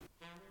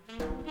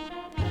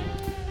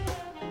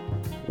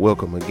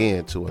Welcome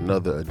again to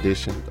another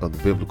edition of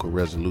the Biblical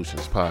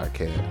Resolutions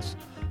Podcast,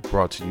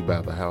 brought to you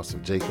by the House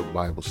of Jacob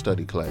Bible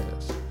Study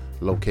Class,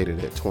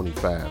 located at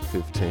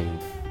 2515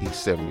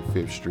 East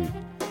 75th Street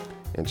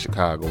in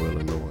Chicago,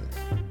 Illinois.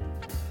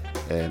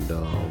 And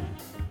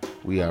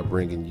we are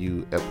bringing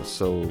you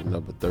episode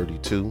number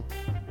 32.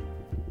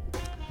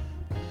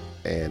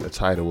 And the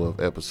title of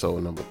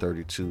episode number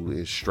 32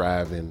 is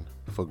Striving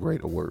for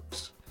Greater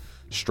Works.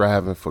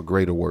 Striving for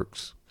Greater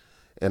Works.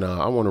 And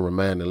I want to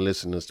remind the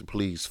listeners to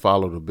please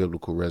follow the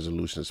Biblical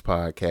Resolutions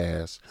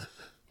Podcast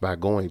by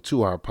going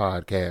to our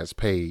podcast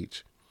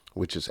page,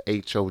 which is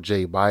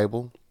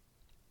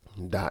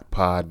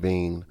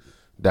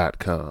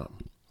hojbible.podbean.com.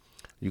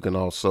 You can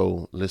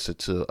also listen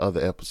to other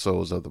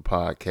episodes of the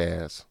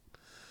podcast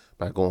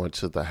by going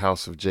to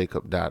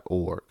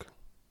thehouseofjacob.org,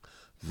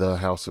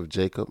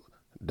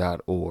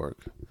 thehouseofjacob.org,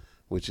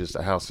 which is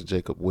the House of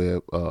Jacob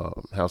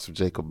House of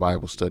Jacob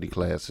Bible Study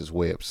Classes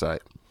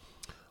website.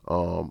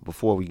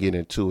 Before we get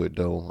into it,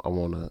 though, I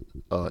want to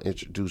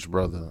introduce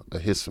Brother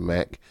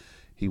Ahisamach.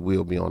 He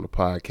will be on the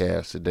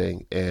podcast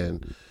today,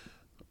 and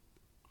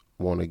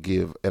I want to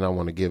give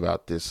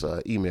out this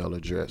email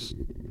address.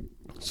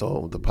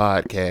 So the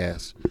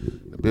podcast,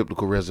 the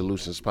Biblical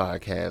Resolutions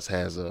Podcast,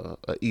 has a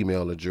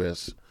email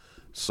address,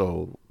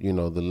 so the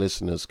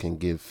listeners can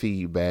give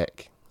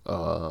feedback,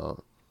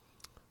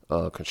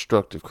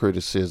 constructive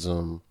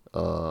criticism,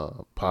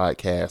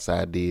 podcast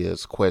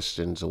ideas,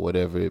 questions, or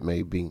whatever it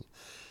may be.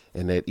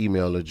 And that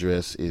email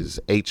address is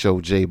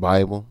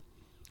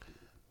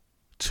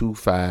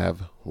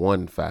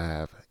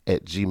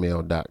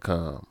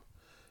hojbible2515@gmail.com.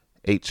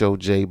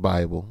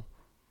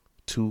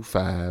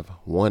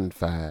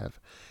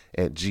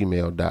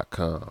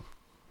 hojbible2515@gmail.com.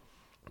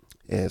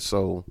 And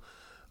so,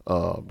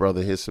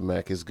 Brother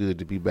Ahisamach, it's good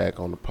to be back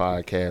on the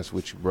podcast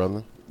with you,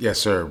 brother. Yes,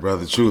 sir,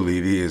 brother. Truly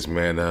it is,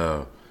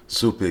 man.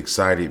 Super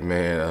excited,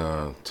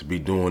 man, to be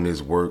doing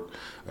this work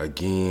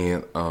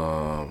again,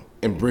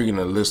 and bringing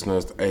the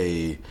listeners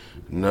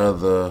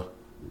another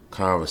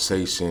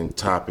conversation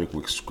topic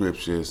with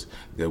scriptures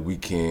that we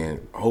can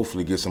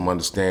hopefully get some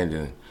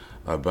understanding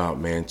about,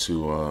 man,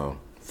 to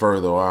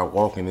further our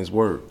walk in His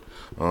Word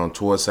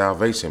towards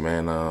salvation,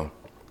 man.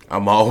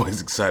 I'm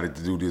always excited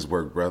to do this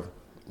work, brother.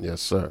 Yes,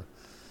 sir.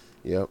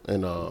 Yep.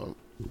 And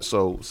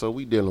so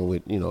we dealing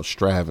with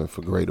striving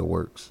for greater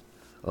works.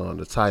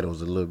 The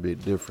title's a little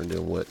bit different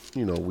than what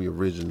we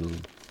originally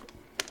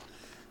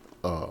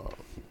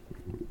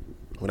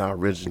when I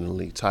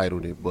originally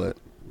titled it, but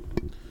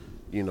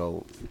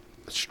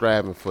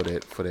striving for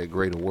that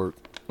greater work,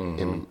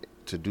 and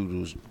to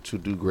do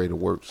greater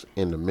works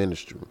in the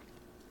ministry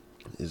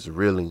is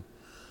really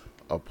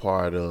a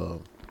part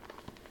of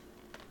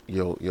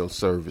your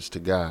service to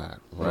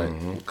God, right?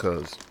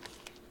 Because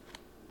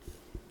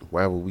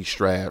why would we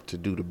strive to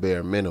do the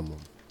bare minimum,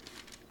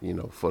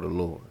 for the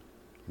Lord?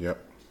 Yep.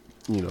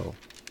 You're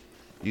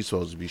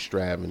supposed to be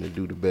striving to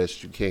do the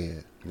best you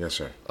can. Yes,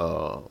 sir.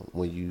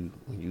 When you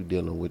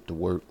dealing with the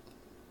work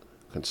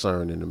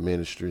concerning the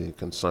ministry and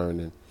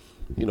concerning,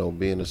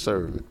 being a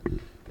servant.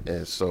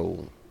 And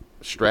so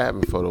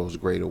striving for those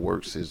greater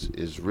works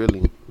is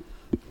really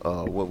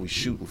what we're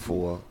shooting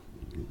for.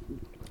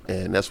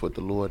 And that's what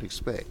the Lord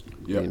expects.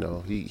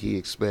 Yep. He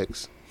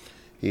expects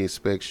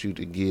you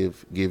to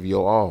give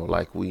your all,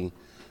 like we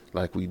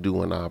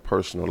do in our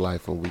personal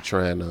life when we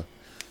trying to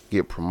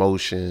get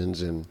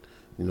promotions, and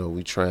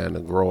we trying to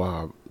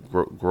grow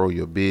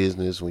your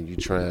business, when you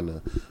trying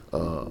to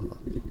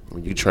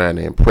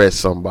impress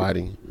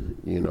somebody,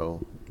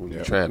 when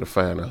you're trying to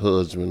find a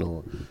husband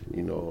or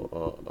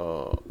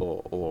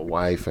or a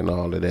wife and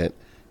all of that,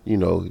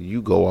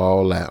 you go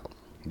all out.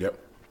 Yep.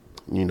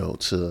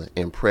 To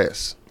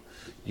impress.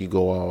 You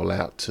go all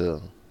out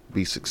to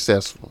be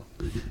successful.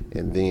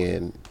 And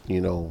then,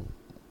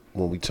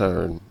 when we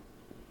turn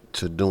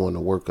to doing the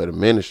work of the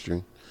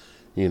ministry,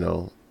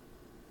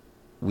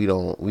 we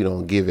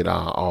don't give it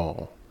our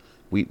all.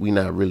 We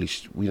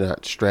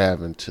not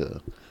striving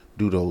to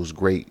do those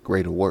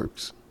greater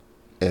works.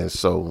 And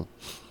so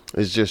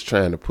it's just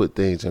trying to put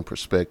things in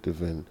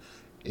perspective, and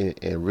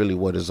really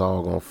what it's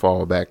all going to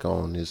fall back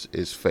on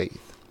is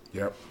faith.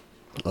 Yep.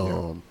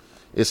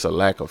 It's a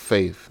lack of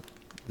faith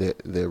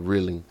that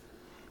really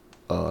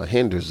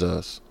hinders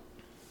us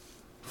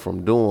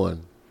from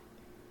doing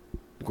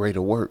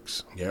greater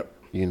works. Yep.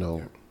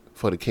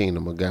 For the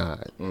kingdom of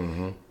God.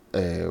 And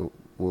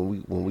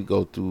when we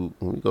go through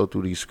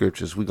these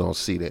scriptures, we're gonna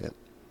see that.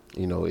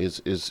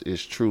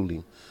 It's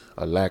truly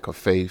a lack of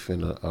faith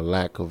and a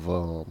lack of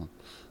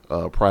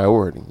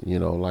priority.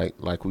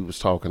 Like we was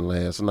talking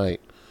last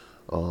night.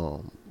 A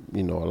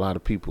lot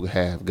of people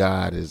have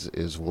God as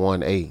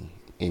 1A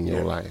in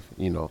your life.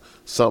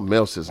 Something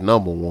else is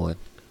number one.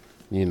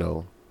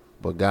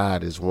 But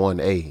God is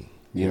 1A.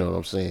 You know what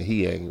I'm saying?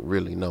 He ain't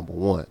really number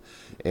one.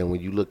 And when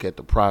you look at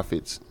the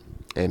prophets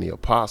and the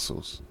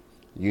apostles,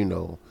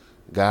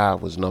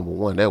 God was number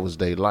one. That was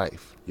their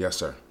life. Yes,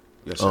 sir.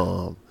 Yes,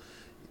 sir.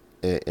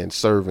 And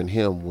serving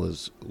Him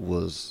was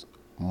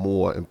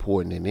more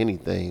important than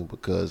anything,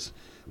 because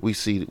we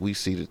see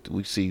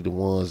the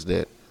ones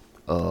that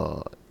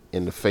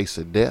in the face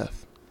of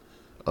death,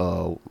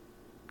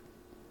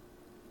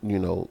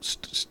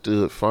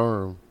 stood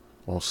firm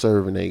on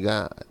serving their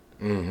God.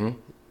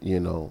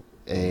 Mm-hmm.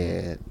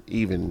 And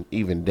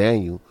even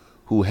Daniel,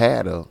 who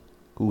had a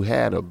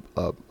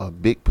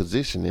big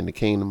position in the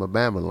kingdom of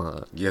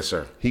Babylon. Yes,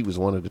 sir. He was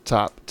one of the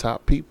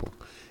top people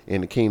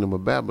in the kingdom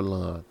of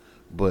Babylon,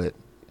 but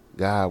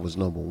God was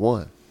number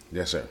one.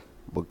 Yes, sir.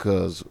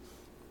 Because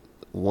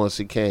once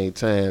it came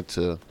time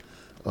to,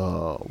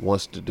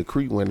 once the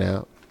decree went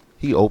out,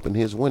 he opened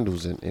his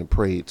windows and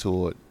prayed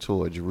toward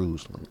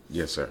Jerusalem.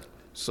 Yes, sir.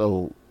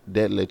 So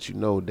that lets you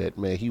know that,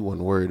 man, he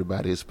wasn't worried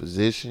about his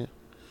position.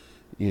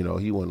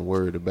 He wasn't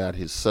worried about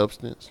his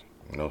substance.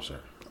 No, sir.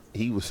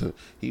 He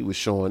was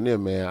showing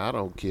them, man, I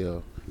don't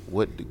care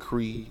what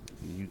decree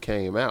you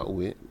came out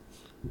with.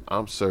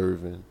 I'm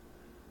serving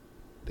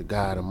the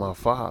God of my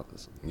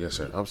fathers. Yes,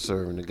 sir. I'm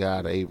serving the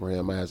God of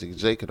Abraham, Isaac, and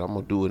Jacob. I'm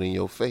gonna do it in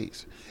your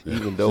face,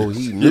 even though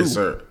he knew. Yes,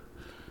 sir.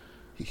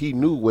 He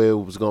knew where it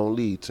was gonna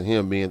lead to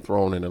him being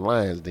thrown in the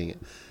lion's den.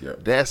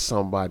 Yep. That's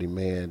somebody,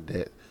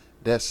 man.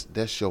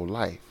 That's your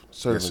life.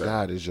 Serving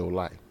God is your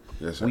life.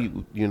 Yes, sir.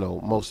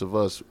 Most of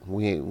us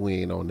we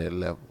ain't on that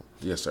level.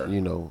 Yes, sir.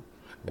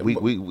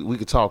 We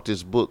could talk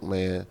this book,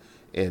 man,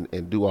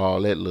 and do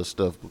all that little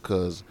stuff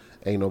because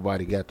ain't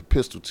nobody got the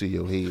pistol to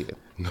your head.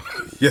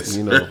 Yes,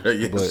 sir.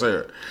 Yes, but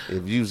sir.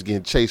 If you was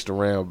getting chased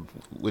around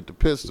with the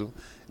pistol,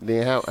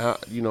 then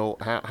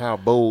how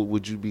bold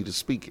would you be to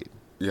speak it?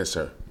 Yes,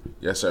 sir.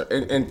 Yes, sir.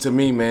 And to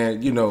me,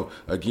 man,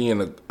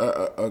 again,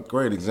 a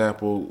great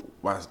example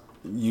by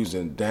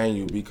using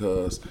Daniel,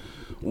 because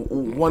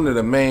one of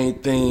the main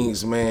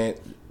things, man,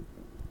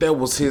 that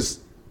was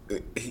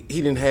he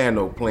didn't have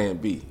no plan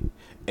B.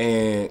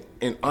 And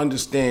in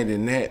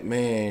understanding that,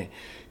 man,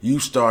 you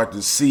start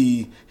to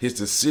see his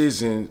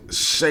decisions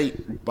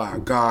shaped by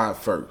God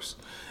first.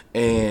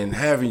 And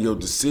having your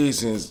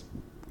decisions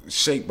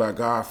shaped by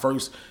God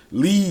first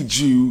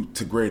leads you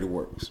to greater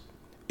works.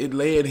 It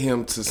led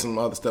him to some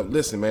other stuff.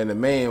 Listen, man, the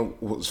man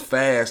was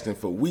fasting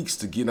for weeks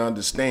to get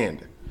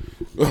understanding.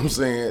 You know what I'm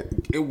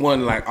saying? It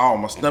wasn't like, oh,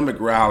 my stomach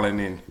growling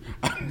and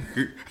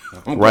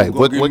I'm right.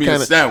 What kind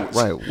of sandwich.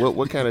 Right.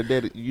 What kind of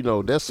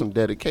that's some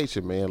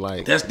dedication, man.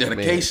 Like, that's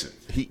dedication.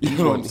 Man, you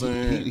know what I'm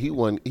saying?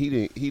 He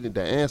didn't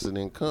the answer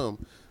didn't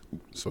come.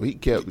 So he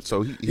kept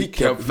fast. He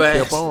kept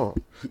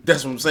on.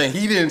 That's what I'm saying.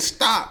 He didn't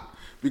stop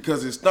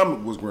because his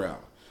stomach was growling.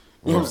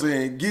 You know what I'm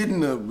saying? Getting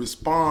the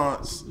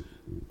response,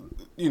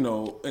 in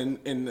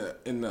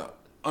the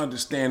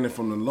understanding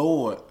from the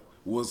Lord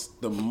was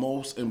the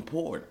most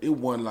important. It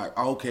wasn't like,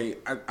 okay,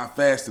 I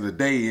fasted a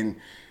day and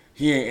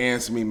he ain't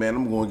answer me, man,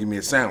 I'm going to give me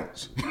a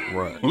sandwich. Right. You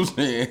know what I'm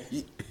saying?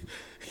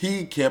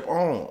 He kept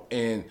on.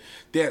 And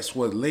that's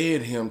what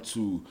led him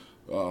to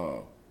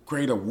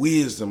greater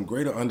wisdom,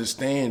 greater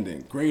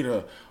understanding,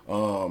 greater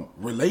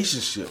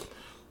relationship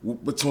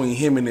between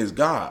him and his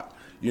God.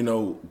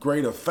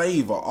 Greater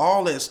favor.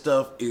 All that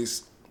stuff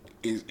is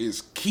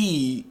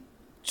key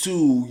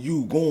to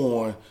you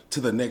going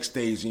to the next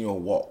stage in your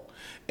walk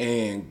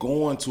and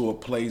going to a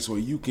place where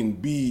you can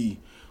be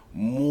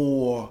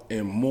more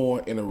and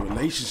more in a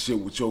relationship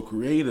with your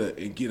Creator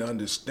and get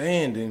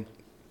understanding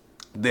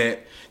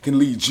that can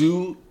lead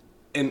you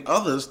and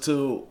others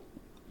to,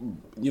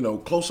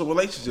 closer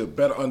relationship,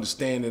 better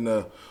understanding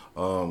of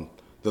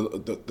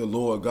the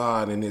Lord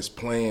God and His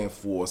plan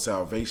for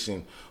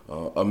salvation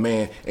of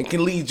man, and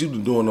can lead you to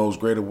doing those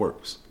greater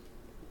works.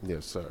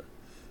 Yes, sir.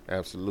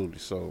 Absolutely.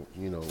 So,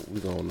 we're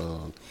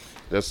gonna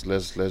let's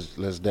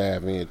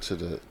dive into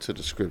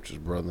the scriptures,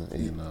 brother.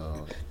 And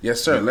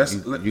yes, sir.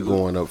 You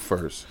going up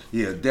first?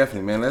 Yeah,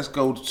 definitely, man. Let's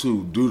go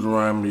to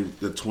Deuteronomy,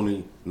 the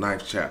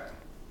 29th chapter.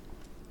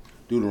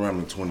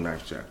 Deuteronomy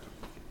 29th chapter.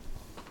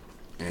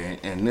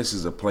 And this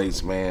is a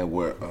place, man,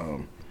 where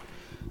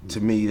to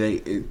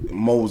me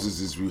Moses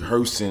is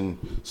rehearsing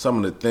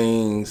some of the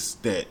things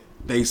that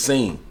they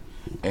seen,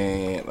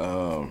 and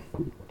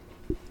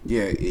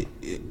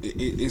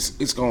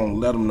it's gonna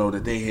let them know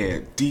that they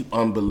had deep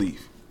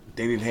unbelief.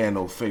 They didn't have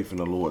no faith in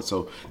the Lord.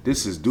 So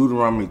this is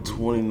Deuteronomy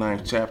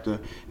 29th chapter,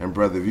 and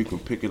brother, if you can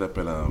pick it up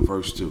at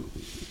verse 2.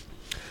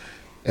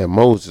 And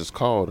Moses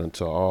called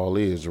unto all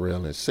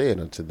Israel and said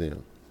unto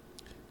them,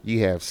 Ye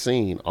have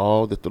seen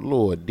all that the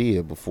Lord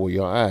did before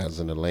your eyes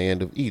in the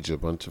land of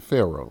Egypt unto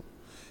Pharaoh,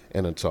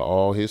 and unto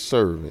all his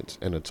servants,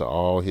 and unto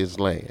all his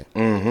land.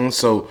 Mm-hmm.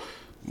 So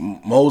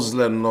Moses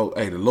let them know,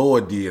 hey, the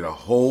Lord did a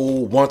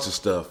whole bunch of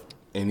stuff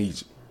in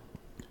Egypt.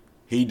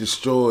 He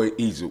destroyed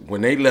Egypt.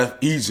 When they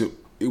left Egypt,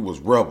 it was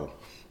rubble.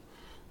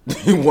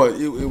 It was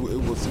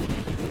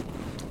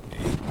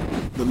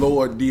the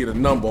Lord did a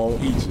number on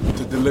Egypt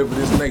to deliver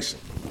this nation,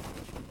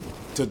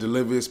 to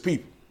deliver his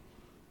people.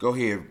 Go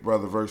ahead,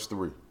 brother, verse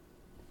 3.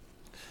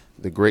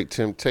 The great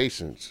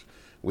temptations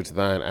which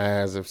thine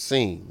eyes have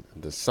seen,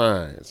 the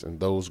signs and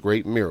those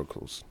great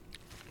miracles.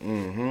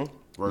 Mm-hmm.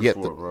 Verse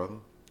 4, brother.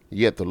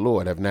 Yet the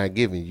Lord have not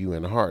given you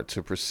an heart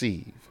to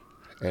perceive,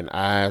 and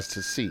eyes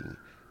to see,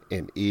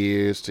 and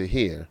ears to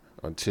hear,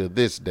 until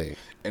this day.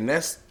 And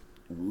that's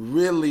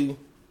really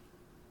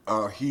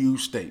a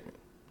huge statement.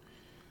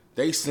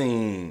 They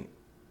seen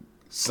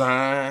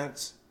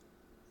signs,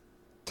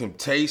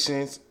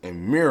 temptations,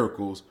 and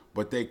miracles,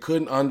 but they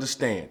couldn't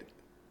understand it.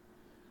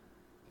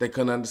 They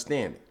couldn't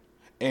understand it.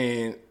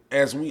 And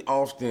as we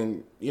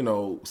often,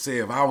 say,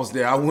 if I was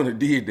there, I wouldn't have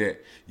did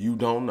that. You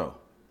don't know.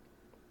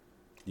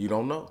 You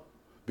don't know.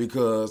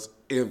 Because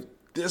if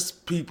this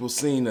people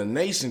seen a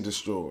nation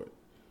destroyed,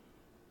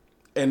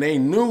 and they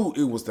knew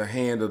it was the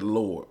hand of the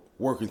Lord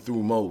working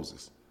through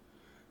Moses,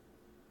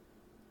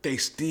 they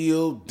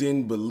still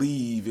didn't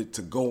believe it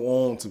to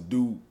go on to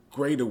do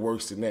greater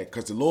works than that,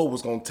 because the Lord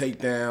was going to take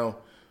down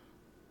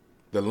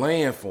the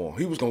land for them.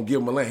 He was going to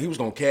give them a land. He was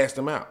going to cast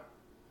them out.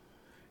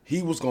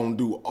 He was going to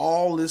do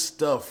all this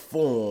stuff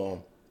for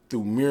them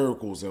through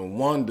miracles and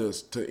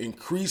wonders to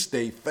increase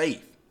their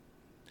faith.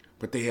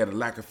 But they had a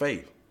lack of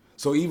faith.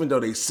 So even though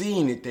they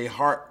seen it, their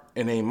heart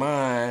and their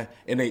mind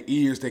and their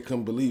ears, they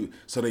couldn't believe it.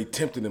 So they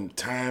tempted them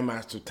time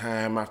after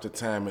time after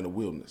time in the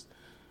wilderness.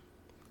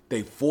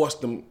 They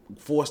forced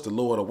the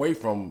Lord away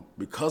from them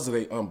because of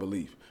their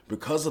unbelief,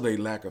 because of their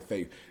lack of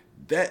faith.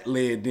 That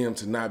led them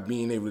to not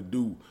being able to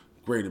do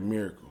greater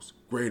miracles,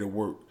 greater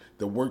work,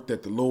 the work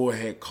that the Lord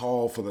had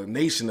called for the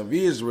nation of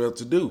Israel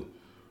to do,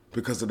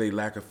 because of their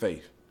lack of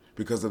faith,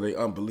 because of their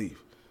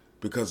unbelief,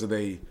 because of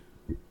their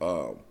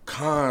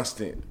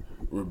constant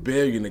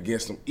rebellion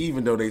against him,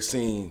 even though they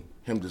seen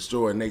him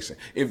destroy a nation.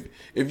 If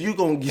you're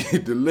going to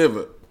get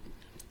delivered,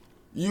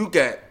 you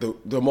got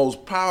the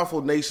most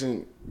powerful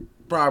nation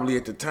probably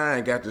at the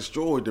time got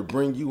destroyed to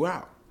bring you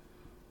out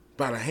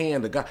by the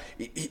hand of God.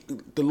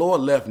 The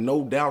Lord left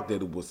no doubt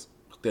that it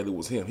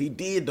was him. He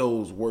did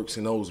those works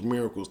and those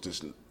miracles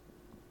to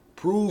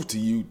prove to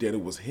you that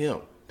it was him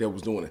that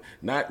was doing it.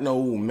 Not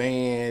no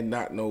man,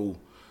 not no,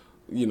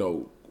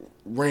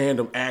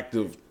 random act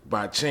of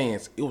by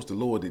chance. It was the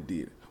Lord that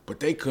did it. But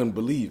they couldn't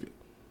believe it.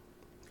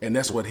 And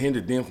that's what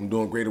hindered them from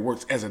doing greater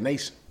works as a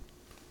nation.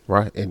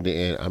 Right. And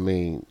I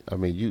mean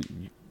you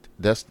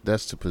that's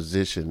the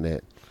position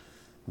that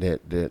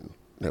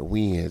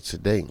we in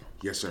today.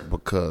 Yes, sir.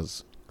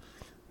 Because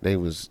they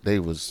was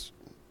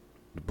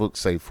the book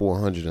say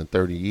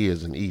 430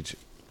 years in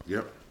Egypt.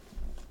 Yep.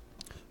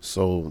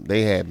 So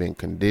they had been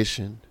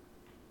conditioned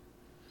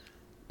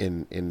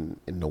in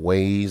the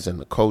ways and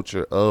the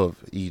culture of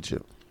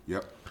Egypt.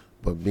 Yep.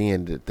 But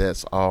being that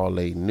that's all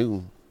they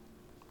knew,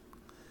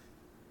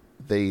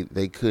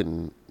 they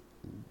couldn't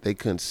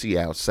see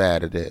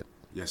outside of that.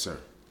 Yes, sir.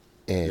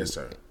 And, yes,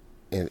 sir.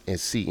 And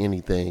see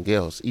anything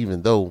else,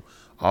 even though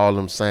all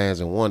them signs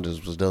and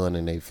wonders was done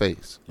in their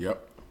face.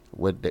 Yep.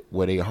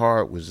 Where their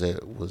heart was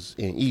at was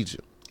in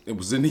Egypt. It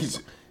was in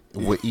Egypt.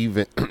 Where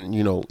even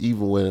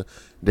even when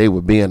they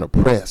were being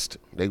oppressed,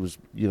 they was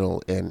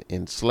and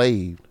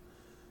enslaved.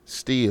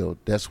 Still,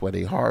 that's where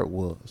their heart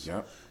was.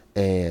 Yep.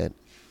 And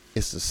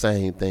it's the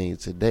same thing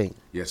today.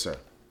 Yes, sir.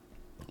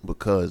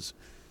 Because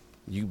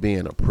you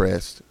being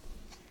oppressed,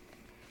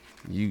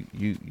 you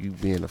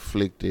being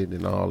afflicted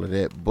and all of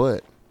that,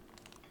 but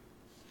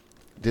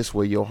this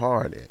where your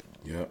heart at.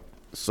 Yeah.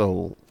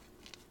 So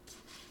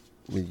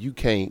when you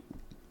can't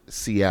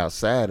see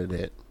outside of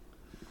that,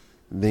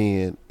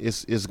 then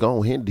it's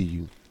gonna hinder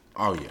you.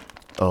 Oh yeah.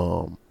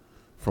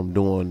 From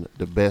doing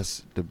the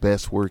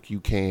best work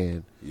you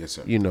can. Yes,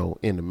 sir.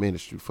 In the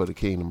ministry for the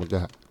kingdom of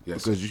God.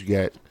 Yes. Because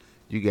you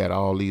got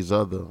all these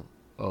other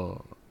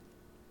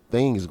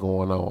things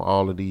going on,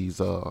 all of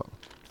these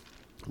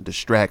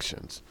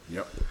distractions.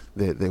 Yep.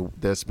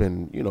 That's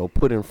been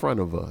put in front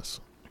of us.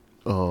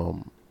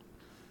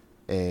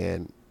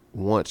 And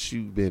once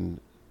you've been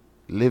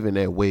living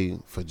that way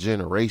for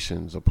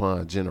generations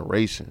upon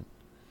generation,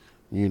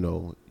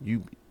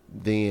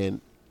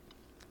 then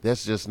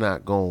that's just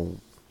not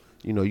going,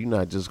 you're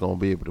not just going to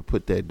be able to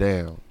put that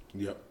down.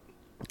 Yep.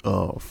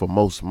 For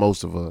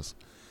most of us,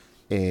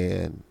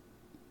 and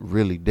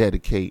really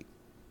dedicate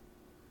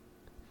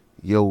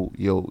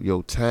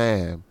your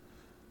time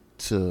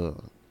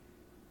to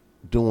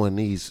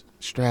doing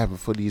striving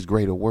for these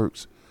greater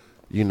works,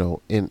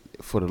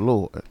 for the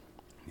Lord.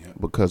 Yep.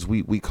 Because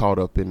we caught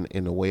up in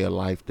the way of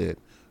life that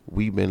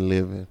we've been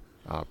living,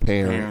 our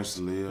parents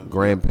live,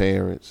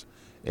 grandparents,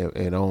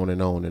 and on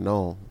and on and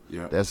on.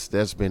 Yeah.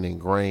 That's been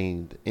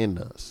ingrained in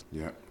us.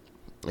 Yeah.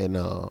 And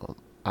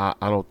I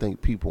don't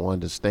think people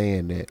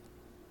understand that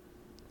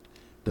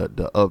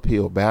the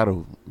uphill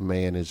battle,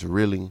 man, is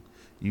really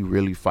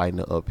fighting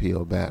the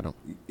uphill battle.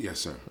 Yes,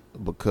 sir.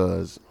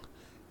 Because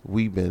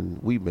we've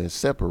been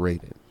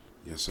separated.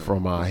 Yes, sir.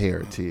 From our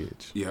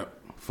heritage. Yep.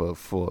 For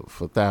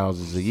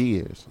thousands of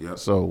years. Yep.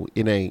 So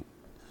it ain't,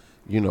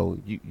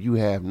 you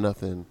have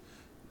nothing,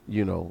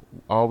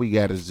 all we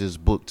got is this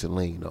book to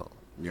lean on.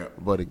 Yep.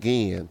 But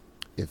again,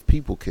 if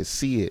people could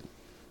see it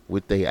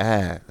with their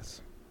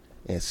eyes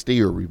and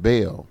still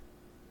rebel,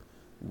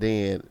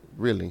 then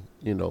really,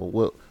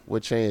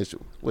 what chance you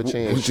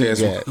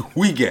got?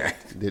 We got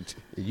That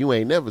you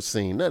ain't never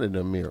seen none of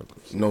them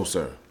miracles. No,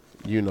 sir.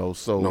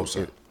 So no,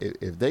 sir.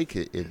 If they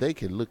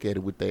could look at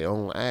it with their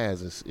own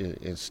eyes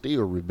and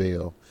still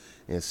rebel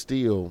and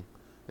still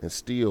and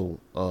still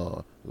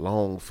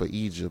long for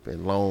Egypt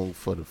and long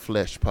for the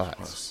flesh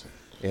pots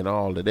and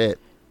all of that.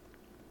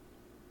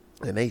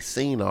 And they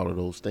seen all of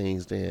those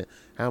things. Then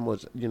how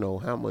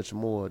much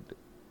more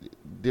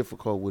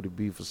difficult would it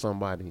be for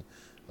somebody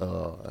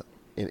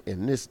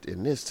in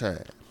this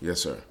time?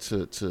 Yes, sir.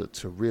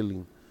 To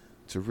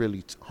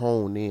really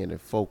hone in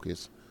and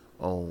focus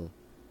on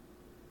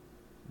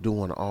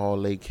doing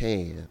all they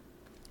can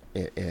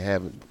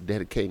and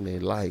dedicating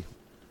their life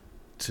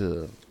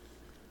to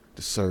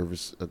the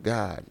service of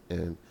God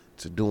and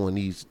to doing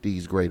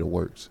these greater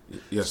works.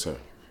 Yes, sir.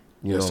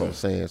 You know what I'm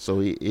saying? So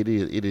it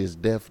is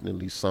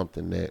definitely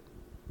something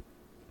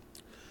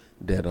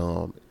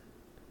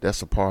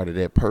that's a part of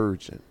that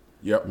purging.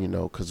 Yep. You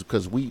know,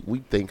 because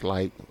we think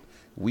like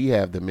we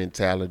have the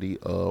mentality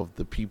of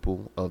the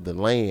people of the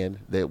land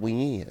that we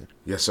in.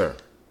 Yes, sir.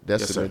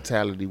 That's the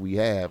mentality we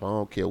have. I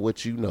don't care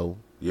what you know.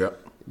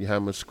 Yep. How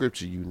much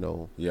scripture you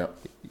know. Yep.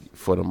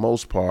 For the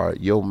most part,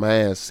 your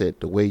mindset,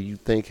 the way you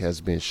think, has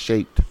been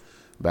shaped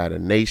by the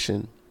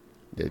nation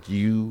that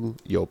you,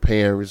 your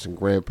parents and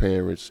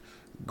grandparents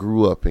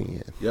grew up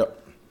in.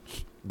 Yep.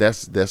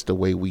 That's the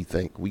way we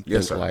think. We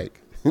think sir. like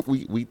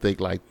we think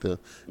like the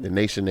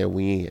nation that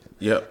we in.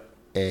 Yep.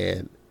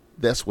 And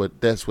that's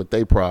what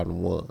their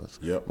problem was.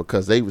 Yep.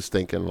 Because they was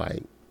thinking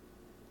like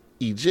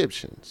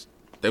Egyptians.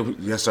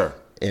 Yes, sir.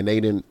 And they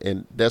didn't,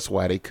 and that's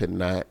why they could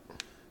not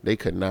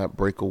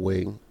break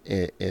away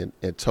and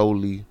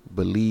totally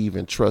believe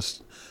and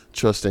trust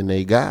in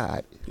their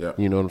God. Yep.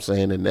 You know what I'm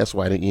saying? And that's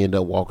why they end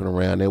up walking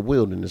around that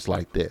wilderness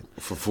like that.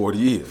 For 40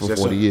 years. For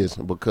 40 years.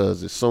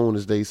 Because as soon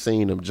as they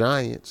seen them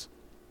giants,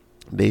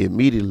 they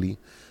immediately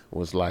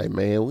was like,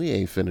 man, we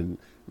ain't finna,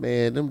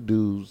 man, them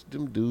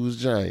dudes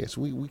giants.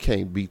 We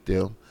can't beat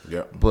them.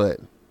 Yep.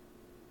 But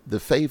the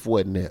faith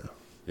wasn't there.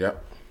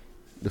 Yep.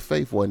 The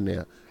faith wasn't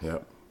there.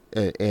 Yep.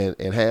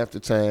 And half the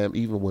time,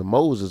 even when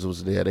Moses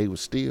was there, they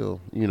was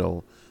still,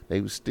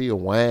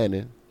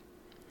 whining.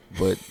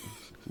 But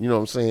you know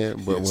what I'm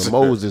saying? But Yes,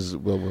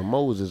 when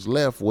Moses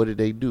left, what did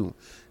they do?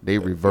 They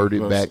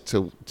reverted back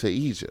to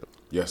Egypt.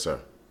 Yes, sir.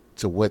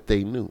 To what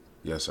they knew.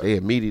 Yes, sir. They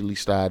immediately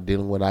started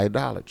dealing with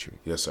idolatry.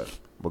 Yes, sir.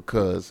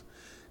 Because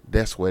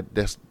that's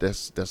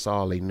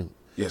all they knew.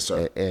 Yes,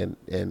 sir. And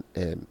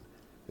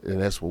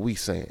that's what we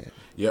saying.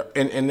 Yeah,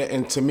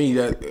 and to me,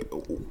 that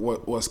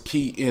what was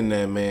key in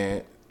that,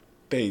 man,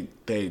 they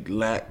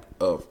lack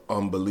of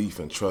unbelief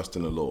and trust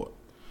in the Lord.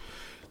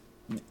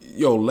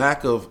 Your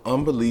lack of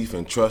unbelief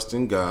and trust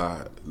in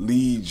God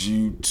leads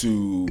you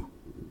to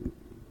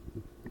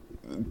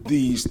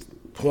these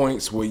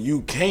points where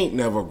you can't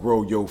never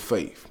grow your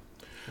faith.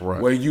 Right.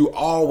 Where you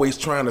always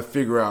trying to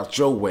figure out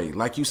your way.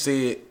 Like you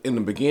said in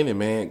the beginning,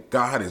 man,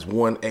 God is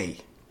 1A. You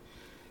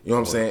know what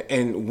I'm saying?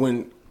 And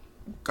when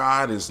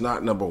God is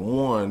not number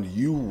one,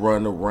 you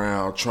run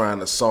around trying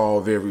to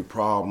solve every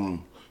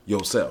problem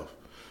yourself.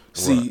 Right.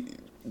 See,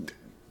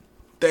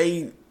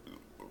 they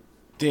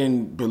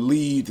didn't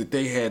believe that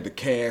they had to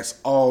cast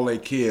all their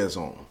cares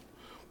on,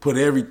 put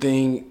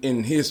everything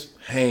in his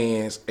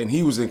hands, and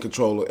he was in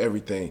control of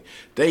everything.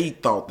 They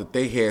thought that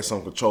they had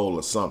some control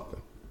of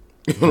something.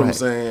 You know what I'm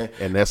saying?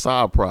 And that's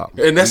our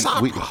problem. And that's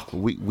our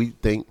problem. We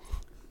think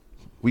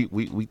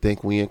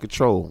we in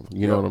control.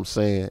 You know what I'm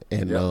saying?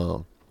 And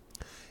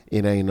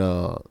it ain't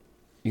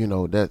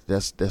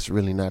that's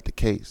really not the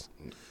case.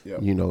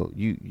 Yep. You know,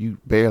 you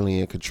barely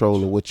in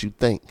control of what you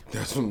think.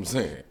 That's what I'm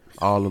saying.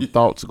 All them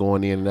thoughts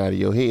going in and out of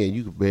your head,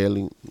 you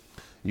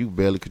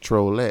barely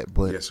control that.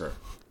 But yes, sir.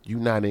 You're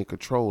not in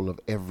control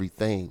of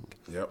everything.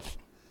 Yep.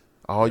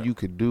 All you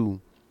could do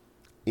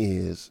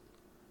is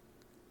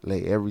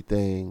lay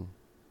everything,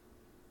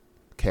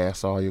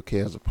 cast all your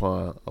cares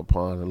upon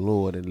the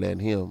Lord and let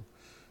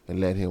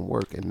him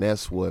work. And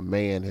that's what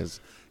man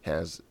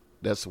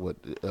that's what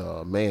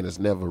man has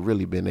never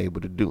really been able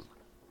to do.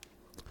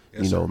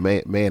 Yes, you know,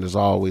 man has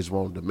always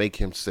wanted to make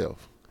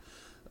himself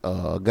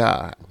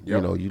God. Yep. You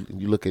know, you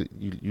look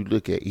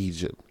at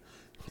Egypt,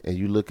 and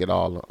you look at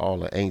all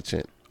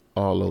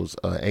those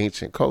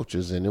ancient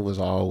cultures, and it was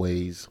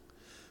always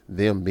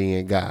them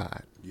being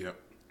God. Yep.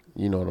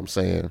 You know what I'm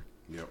saying?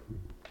 Yep.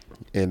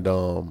 And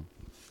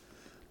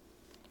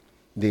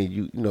then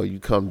you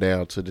come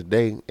down to the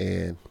day,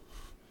 and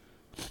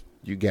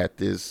you got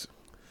this.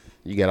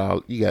 You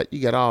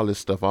got all this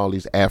stuff, all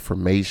these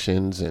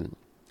affirmations, and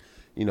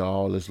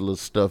all this little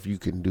stuff you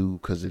can do.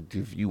 Because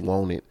if you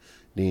want it,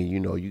 then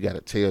you got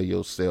to tell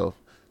yourself,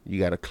 you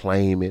got to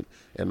claim it,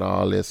 and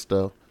all that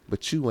stuff.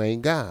 But you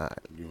ain't God.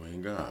 You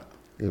ain't God.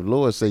 If the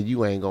Lord say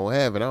you ain't gonna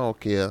have it, I don't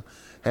care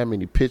how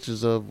many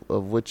pictures of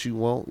what you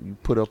want you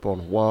put up on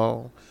the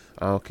wall.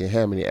 I don't care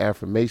how many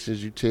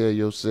affirmations you tell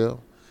yourself.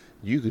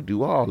 You could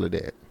do all of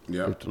that.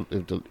 Yeah.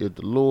 If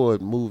the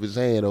Lord move His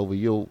hand over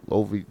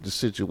the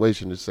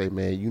situation to say,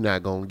 man, you're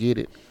not gonna get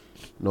it,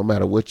 no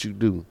matter what you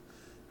do,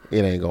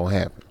 it ain't gonna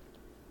happen.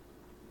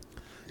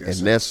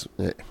 Yes,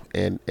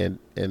 and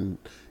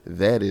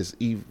that is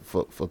even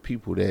for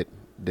people that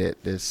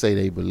say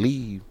they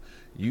believe.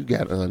 You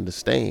got to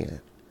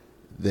understand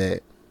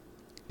that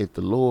if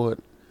the Lord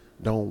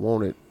don't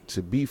want it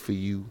to be for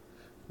you,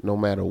 no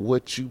matter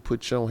what you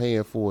put your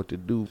hand forward to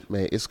do,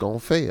 man, it's gonna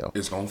fail.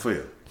 It's gonna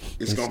fail.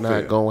 It's gonna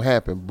not fail. gonna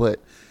happen. But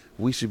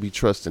we should be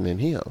trusting in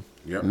Him,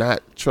 Yep.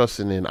 not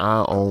trusting in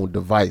our own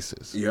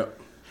devices. Yep.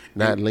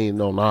 Not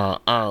leaning on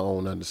our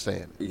own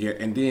understanding. Yeah,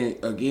 and then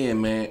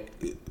again, man,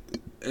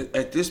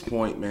 at this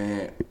point,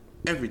 man,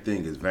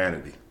 everything is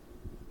vanity.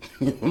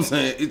 You know what I'm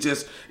saying?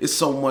 It's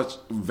so much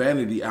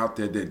vanity out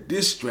there that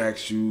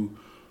distracts you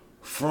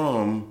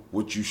from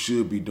what you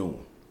should be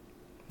doing.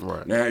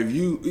 Right. Now, if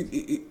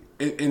you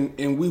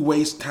and we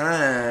waste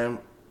time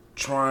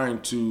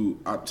trying to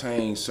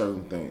obtain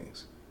certain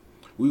things.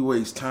 We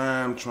waste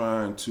time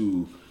trying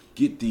to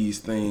get these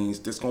things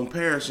that's gonna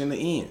perish in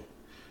the end.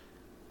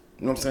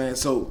 You know what I'm saying?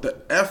 So the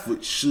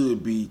effort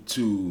should be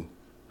to,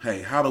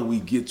 hey, how do we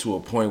get to a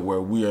point where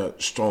we are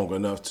strong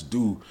enough to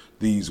do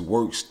these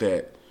works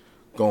that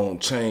gonna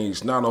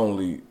change not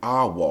only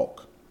our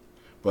walk,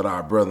 but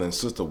our brother and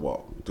sister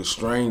walk. The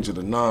stranger,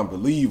 the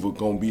non-believer,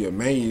 gonna be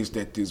amazed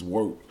at this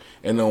work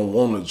and don't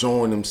want to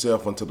join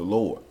themselves unto the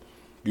Lord.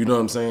 You know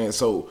what I'm saying?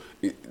 So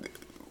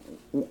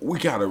we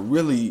gotta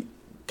really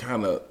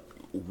kind of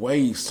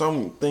weigh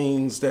some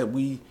things that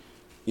we,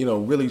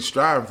 really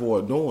strive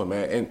for doing,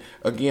 man. And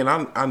again,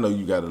 I know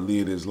you gotta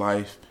live this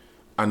life.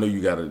 I know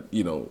you gotta,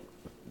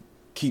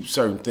 keep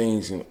certain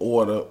things in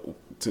order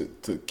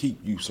to keep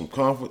you some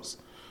comforts.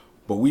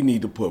 But we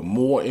need to put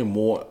more and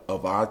more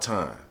of our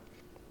time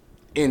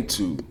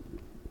into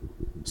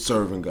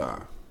serving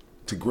God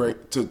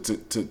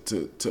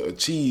to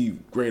achieve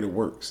greater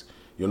works.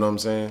 You know what I'm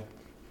saying?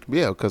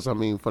 Yeah, because I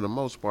mean, for the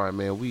most part,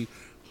 man, we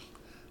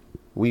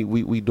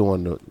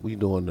doing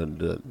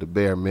the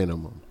bare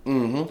minimum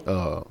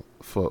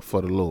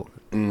for the Lord.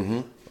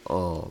 Mm-hmm.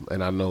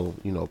 And I know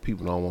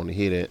people don't want to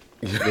hear that.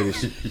 But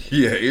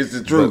it's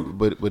the truth.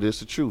 But it's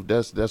the truth.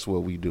 That's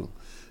what we do.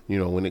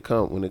 When it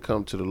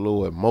come to the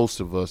Lord, most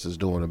of us is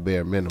doing a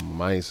bare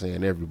minimum. I ain't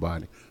saying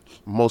everybody.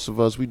 Most of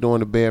us, we doing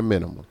the bare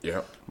minimum.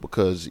 Yeah.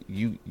 Because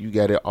you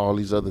got all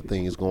these other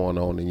things going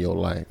on in your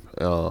life.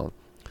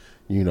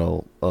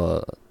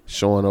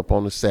 Showing up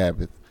on the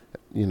Sabbath.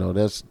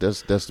 That's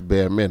the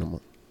bare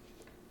minimum.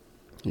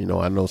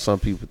 I know some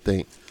people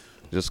think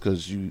just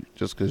because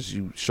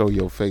you show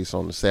your face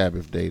on the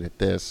Sabbath day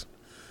that's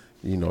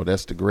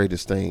the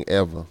greatest thing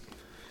ever,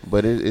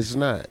 but it's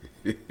not.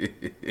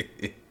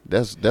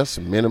 That's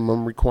a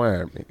minimum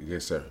requirement.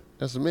 Yes, sir.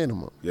 That's a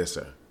minimum. Yes,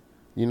 sir.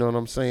 You know what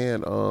I'm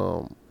saying?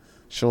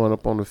 Showing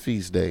up on the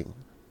feast day.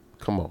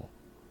 Come on.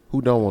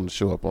 Who don't want to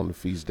show up on the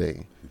feast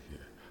day?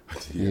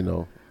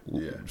 Yeah.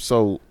 Yeah.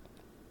 So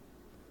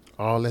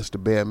all that's the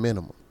bare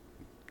minimum.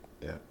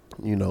 Yeah.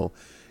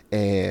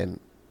 And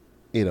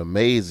it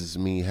amazes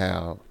me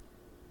how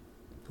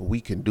we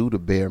can do the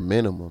bare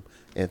minimum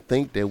and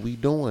think that we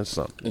doing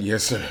something.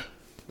 Yes, sir.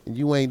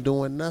 You ain't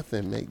doing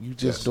nothing, man. You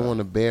just doing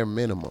the bare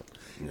minimum.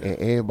 Yeah. And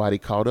everybody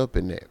caught up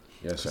in that.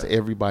 Yes, sir. So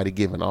everybody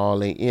giving all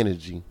their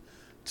energy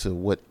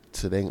to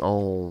their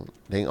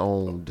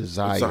own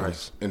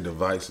desires and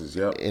devices,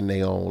 yep. in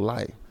their own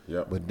life.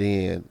 Yep. But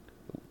then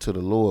to the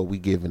Lord, we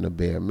giving the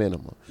bare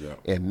minimum. Yep.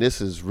 And this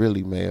is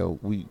really, man,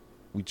 we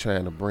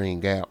trying to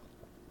bring out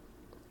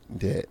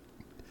that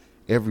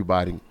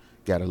everybody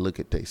got to look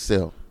at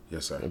themselves.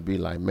 Yes, sir. And be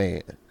like,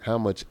 man, how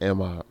much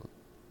am I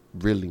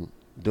really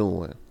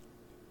doing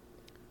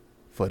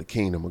for the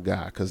kingdom of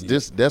God?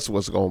 Because that's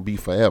what's going to be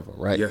forever,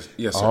 right? Yes,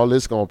 sir. All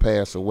this going to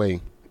pass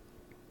away,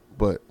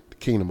 but the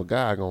kingdom of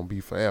God going to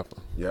be forever.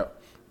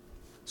 Yep.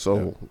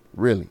 So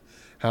really,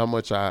 how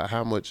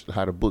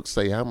the book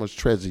say, how much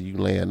treasure you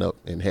laying up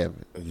in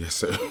heaven? Yes,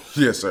 sir.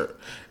 Yes, sir.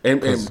 And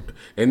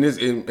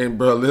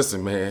bro,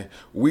 listen, man,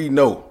 we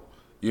know,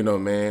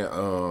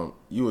 man,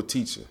 you a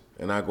teacher,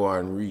 and I go out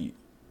and read.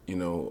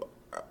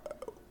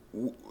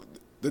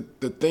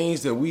 The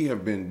things that we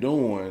have been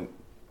doing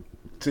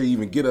to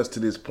even get us to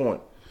this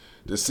point,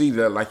 to see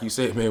that, like you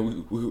said,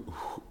 man,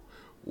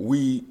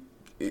 we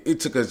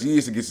it took us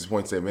years to get to this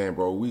point. To say, man,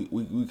 bro,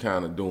 we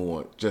kind of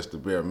doing just the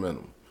bare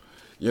minimum.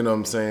 You know what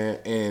I'm saying?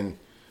 And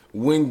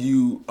when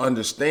you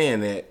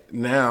understand that,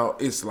 now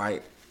it's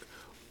like,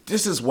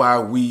 this is why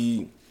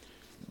we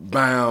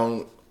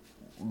bound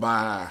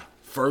by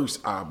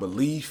first our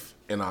belief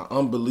and our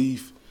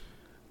unbelief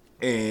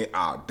and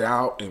our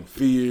doubt and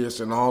fears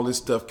and all this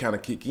stuff kind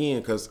of kick in,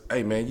 because,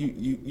 hey, man,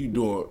 you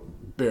doing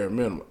bare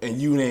minimum and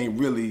you ain't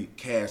really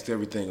cast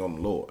everything on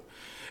the Lord.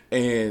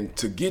 And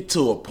to get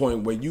to a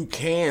point where you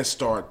can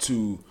start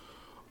to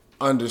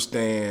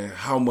understand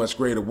how much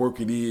greater work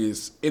it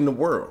is in the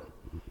world,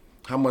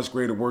 how much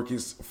greater work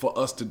is for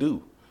us to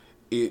do,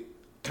 it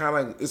kind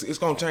of, it's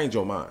going to change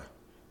your mind.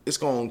 It's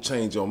going to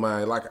change your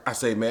mind. Like I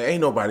say, man,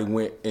 ain't nobody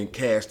went and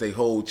cashed a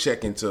whole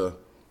check into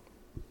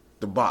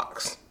the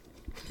box.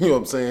 You know what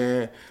I'm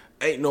saying?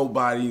 Ain't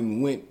nobody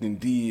went and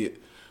did,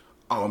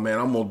 oh man,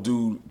 I'm going to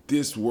do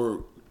this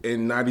work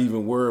and not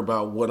even worry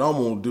about what I'm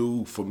going to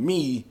do for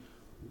me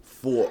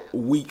for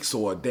weeks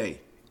or a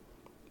day.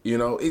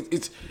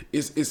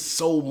 It's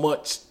so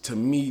much to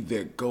me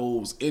that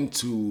goes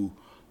into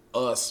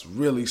us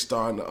really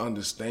starting to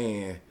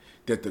understand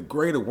that the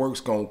greater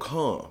work's going to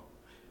come.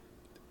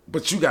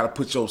 But you got to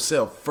put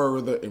yourself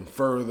further and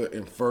further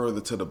and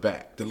further to the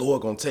back. The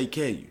Lord going to take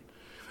care of you.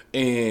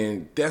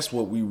 And that's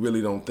what we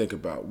really don't think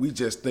about. We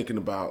just thinking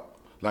about,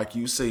 like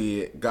you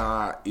said,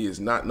 God is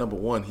not number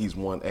one, he's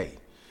 1A.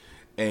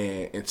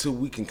 And until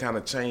we can kind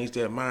of change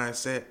that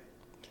mindset,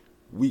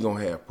 we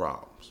going to have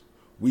problems.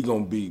 We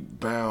going to be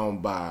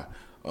bound by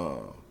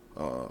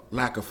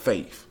lack of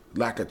faith,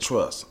 lack of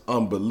trust,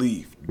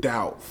 unbelief,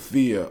 doubt,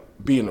 fear,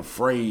 being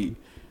afraid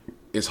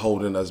is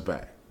holding us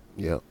back.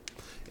 Yeah.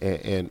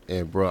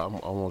 And bro,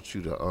 I want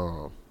you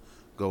to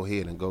go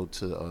ahead and go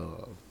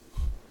to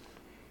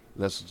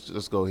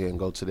let's go ahead and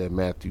go to that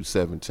Matthew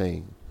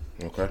 17.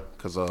 Okay.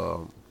 Because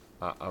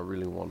I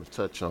really want to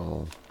touch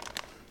on,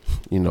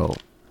 you know,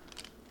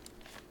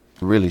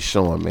 really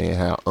showing, man,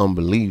 how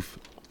unbelief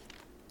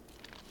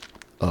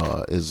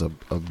is a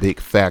big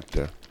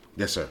factor.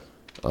 Yes, sir.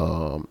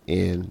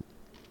 In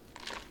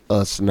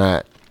us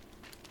not,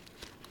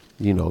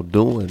 you know,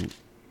 doing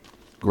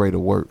greater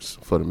works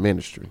for the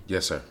ministry.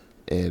 Yes, sir.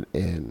 And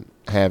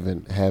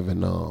having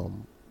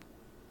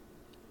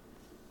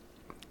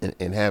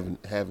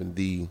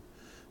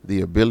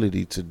the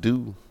ability to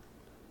do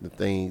the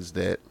things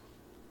that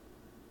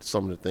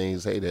some of the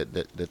things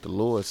that the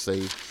Lord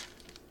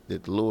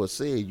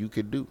said you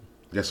could do.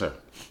 Yes, sir.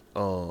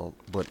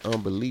 But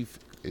unbelief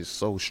is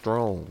so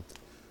strong.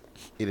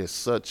 It is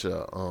such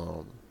a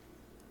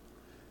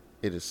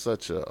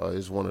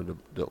is one of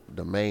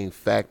the main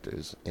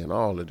factors in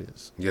all of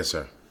this. Yes,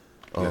 sir.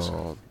 Yes,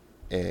 sir.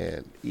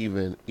 And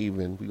even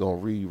we're gonna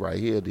read right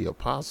here, the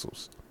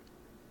apostles,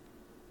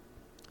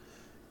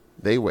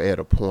 they were at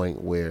a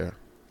point where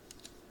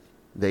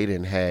they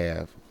didn't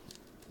have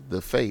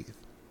the faith.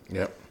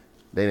 Yep.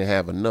 They didn't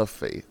have enough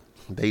faith.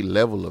 Their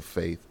level of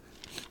faith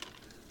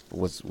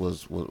was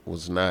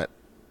not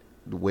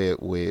where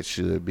it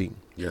should be.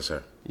 Yes,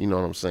 sir. You know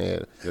what I'm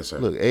saying? Yes, sir.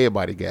 Look,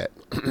 everybody got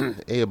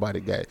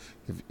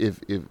if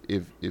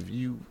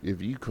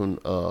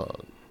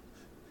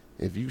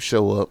you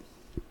show up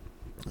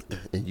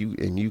and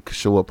you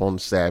show up on the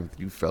Sabbath,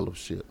 you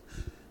fellowship,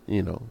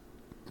 you know,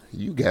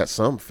 you got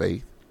some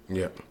faith.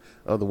 Yep.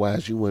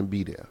 Otherwise you wouldn't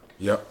be there.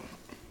 Yep.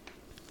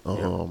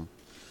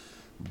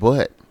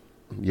 But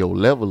your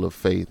level of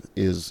faith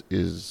is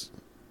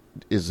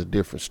a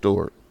different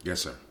story.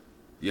 Yes, sir.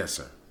 Yes,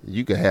 sir.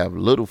 You can have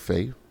little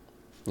faith,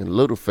 and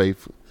little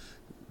faith,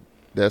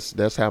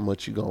 that's how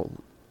much you gonna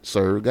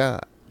serve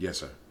God. Yes,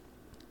 sir.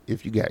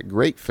 If you got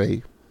great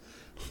faith,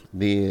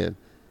 then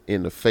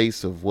in the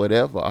face of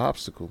whatever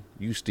obstacle,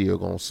 you still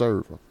gonna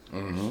serve Him.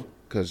 Mm-hmm.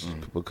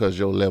 Because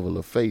your level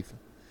of faith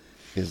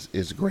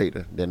is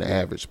greater than the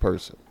average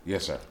person.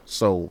 Yes, sir.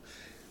 So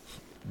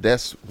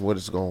that's what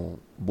it's gonna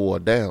boil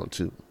down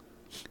to.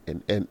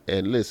 And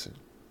listen,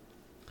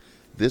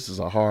 this is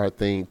a hard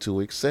thing to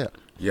accept.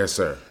 Yes,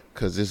 sir.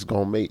 Because it's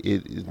gonna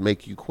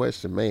make you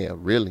question,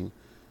 man, really,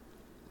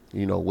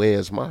 you know,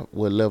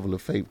 what level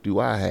of faith do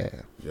I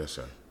have? Yes,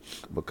 sir.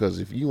 Because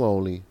if you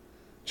only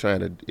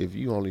giving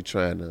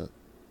 10%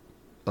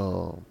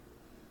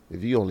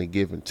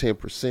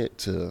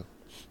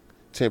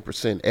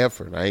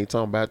 effort, I ain't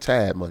talking about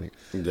tithe money.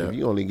 Yeah. If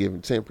you only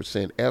giving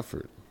 10%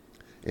 effort,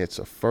 it's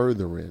a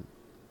furthering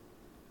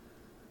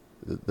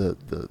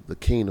the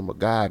kingdom of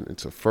God, and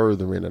to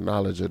furthering the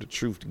knowledge of the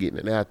truth, getting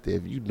it out there.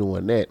 If you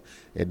doing that,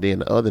 and then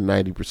the other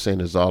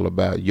 90% is all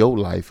about your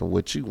life and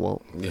what you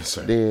want, yes,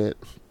 sir. Then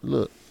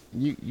look,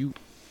 you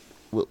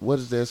what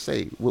does that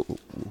say?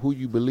 Who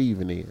you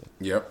believing in?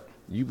 Yep.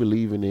 You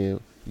believing in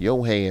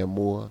your hand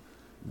more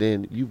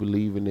than you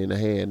believing in the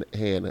hand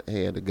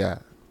of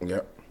God.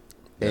 Yep.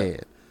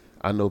 And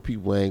I know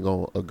people ain't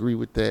gonna agree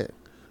with that,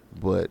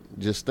 but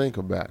just think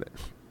about it.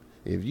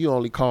 If you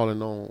only calling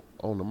on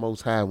the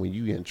Most High when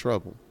you in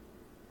trouble,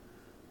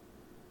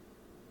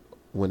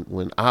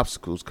 when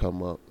obstacles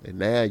come up, and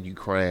now you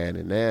crying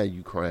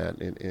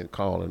and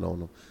calling on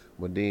them,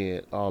 but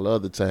then all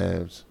other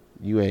times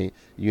you ain't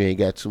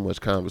got too much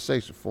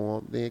conversation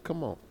for them, then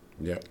come on.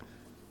 Yep.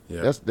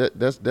 Yeah.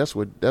 That's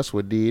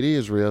what did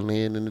Israel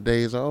in the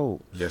days of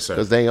old. Yes, sir.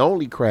 Because they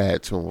only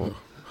cried to him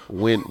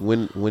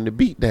when the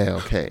beat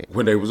down came.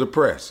 When they was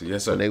oppressed.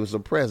 Yes, sir. When they was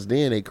oppressed,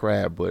 then they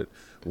cried. But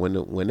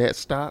when that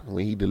stopped,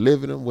 when he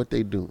delivered them, what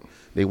they do?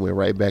 They went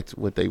right back to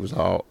what they was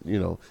all, you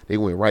know, they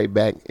went right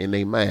back in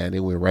their mind. They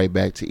went right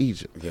back to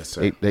Egypt. Yes,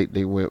 sir.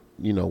 They went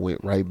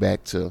right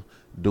back to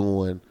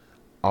doing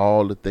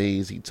all the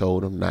things he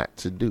told them not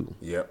to do.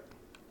 Yep.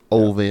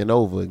 Over and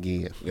over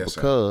again. Yes,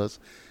 because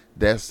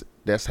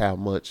that's how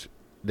much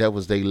that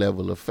was their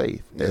level of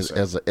faith. Yes,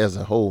 as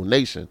a whole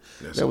nation.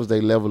 Yes, that was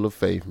their level of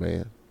faith,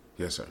 man.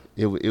 Yes, sir.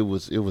 It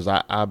was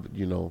I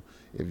you know,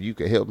 if you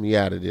could help me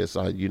out of this,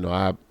 I'd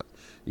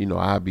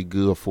be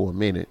good for a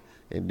minute,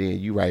 and then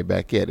you right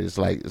back at it. It's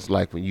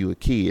like when you a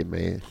kid,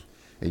 man,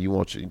 and you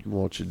want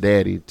your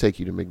daddy to take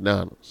you to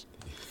McDonald's,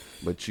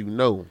 but you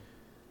know,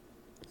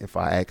 if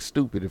I act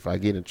stupid, if I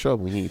get in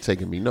trouble, he ain't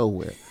taking me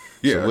nowhere.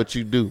 Yeah. So what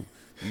you do?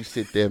 You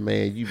sit there,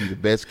 man. You be the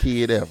best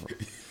kid ever.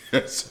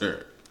 Yes,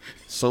 sir.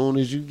 Soon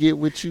as you get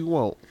what you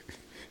want,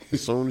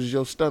 as soon as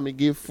your stomach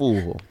get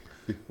full,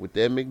 with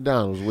that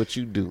McDonald's, what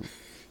you do,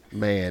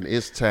 man,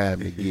 it's time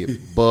to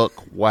get buck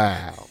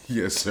wild.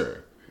 Yes,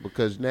 sir.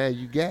 Because now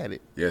you got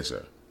it. Yes,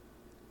 sir.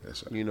 Yes,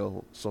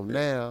 sir. So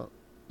now,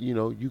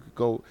 you could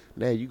go,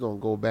 now you going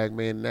to go back,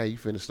 man, now you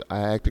finish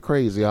I acted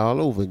crazy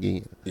all over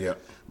again. Yeah.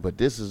 But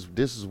this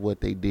is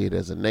what they did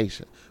as a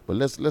nation. But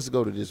let's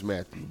go to this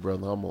Matthew,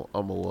 brother.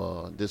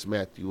 I'm this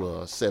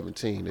Matthew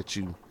 17 that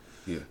you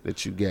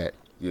got.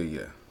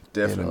 Yeah.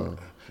 Definitely.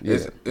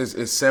 And,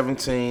 It's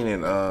 17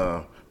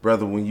 and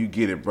brother, when you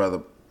get it,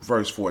 brother,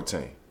 verse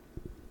 14.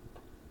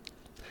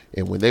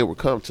 And when they were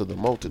come to the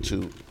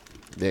multitude,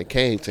 there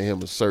came to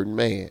him a certain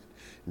man,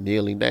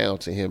 kneeling down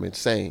to him and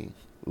saying,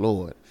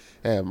 Lord,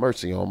 have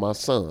mercy on my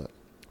son,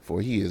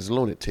 for he is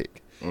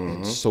lunatic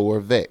and sore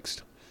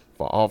vexed.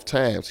 For oft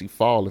times he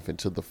falleth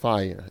into the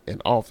fire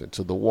and oft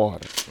into the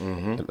water.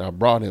 And I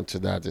brought him to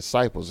thy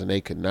disciples, and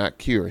they could not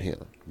cure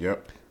him.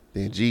 Yep.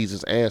 Then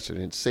Jesus answered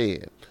and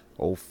said,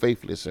 O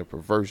faithless and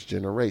perverse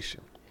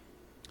generation,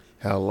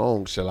 how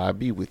long shall I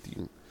be with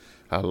you?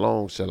 How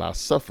long shall I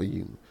suffer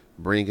you?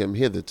 Bring him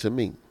hither to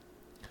me.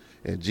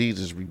 And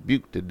Jesus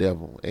rebuked the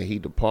devil, and he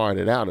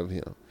departed out of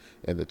him.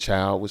 And the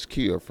child was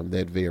cured from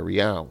that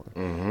very hour.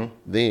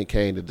 Then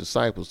came the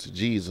disciples to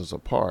Jesus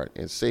apart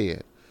and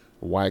said,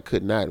 Why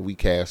could not we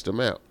cast him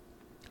out?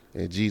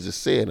 And Jesus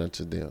said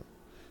unto them,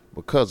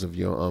 Because of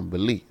your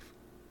unbelief.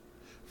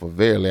 For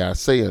verily I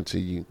say unto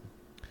you,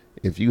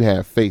 if you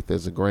have faith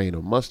as a grain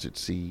of mustard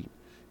seed,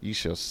 you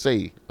shall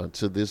say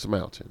unto this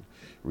mountain,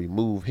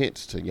 Remove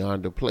hence to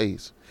yonder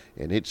place,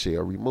 and it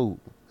shall remove,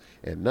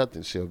 and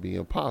nothing shall be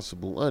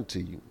impossible unto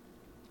you.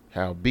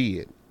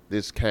 Howbeit,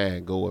 this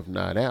kind goeth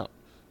not out,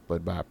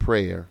 but by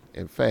prayer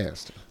and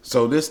fasting.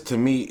 So this to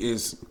me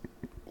is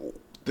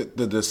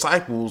the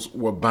disciples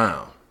were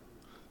bound.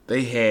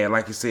 They had,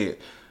 like you said,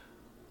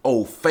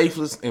 oh,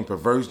 faithless and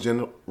perverse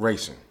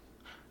generation.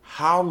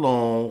 How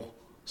long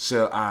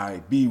shall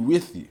I be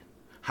with you?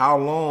 How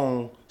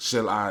long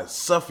shall I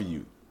suffer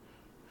you?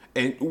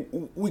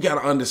 And we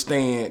got to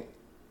understand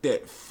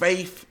that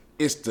faith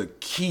is the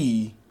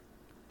key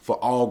for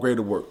all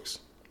greater works.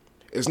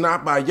 It's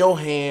not by your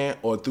hand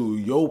or through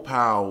your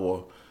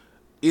power.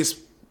 It's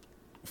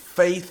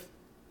faith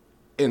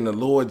in the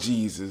Lord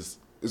Jesus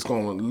is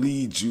going to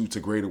lead you to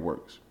greater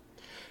works.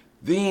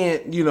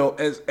 Then,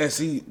 as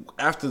he,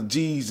 after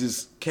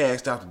Jesus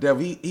cast out the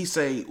devil, he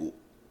say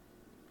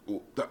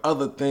the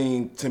other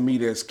thing to me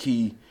that's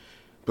key,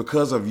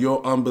 because of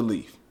your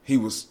unbelief. He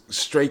was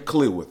straight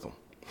clear with them.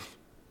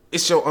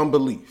 It's your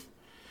unbelief.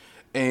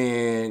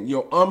 And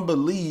your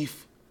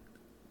unbelief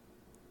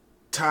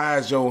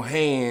ties your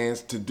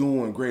hands to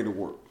doing greater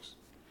works.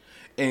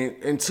 And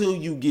until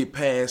you get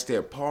past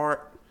that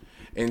part,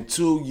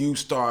 until you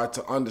start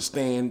to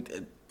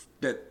understand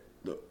that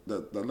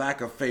the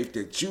lack of faith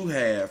that you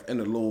have in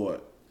the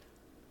Lord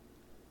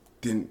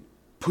then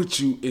put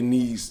you in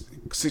these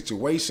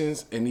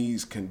situations, in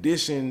these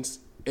conditions.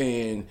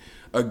 And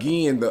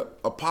again, the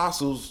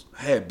apostles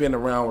had been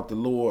around with the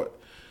Lord,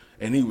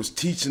 and he was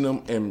teaching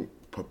them and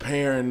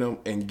preparing them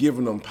and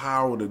giving them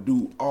power to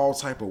do all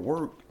type of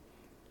work.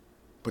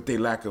 But they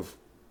lack of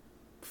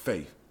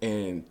faith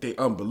and their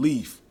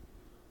unbelief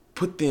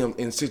put them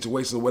in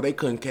situations where they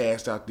couldn't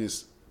cast out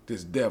this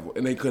devil,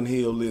 and they couldn't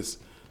heal this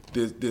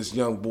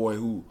young boy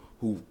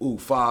who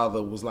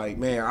father was like,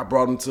 man, I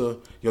brought him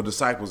to your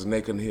disciples and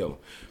they couldn't heal him.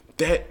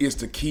 That is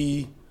the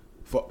key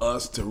for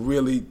us to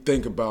really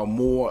think about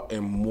more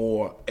and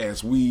more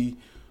as we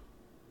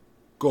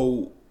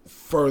go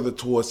further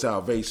towards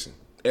salvation.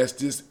 As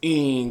this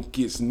end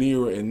gets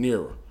nearer and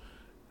nearer,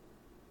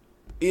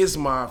 is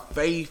my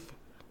faith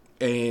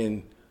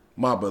and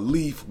my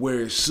belief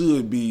where it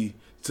should be,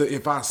 to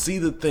if I see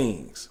the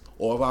things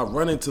or if I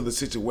run into the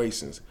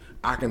situations,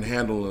 I can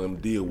handle them,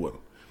 deal with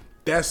them.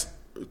 That's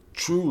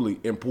truly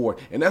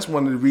important. And that's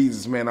one of the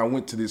reasons, man, I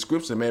went to this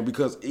scripture, man,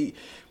 because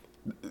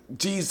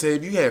Jesus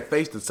said, if you have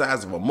faith the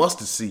size of a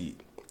mustard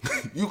seed,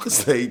 you could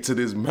say to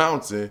this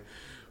mountain,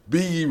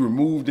 be ye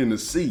removed in the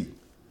sea.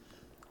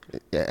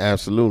 Yeah,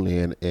 absolutely.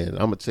 And I'm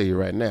gonna tell you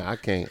right now, I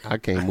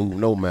can't move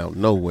no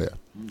mountain nowhere,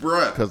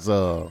 bruh. Cause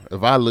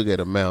if I look at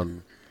a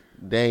mountain,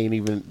 they ain't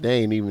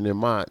even in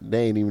my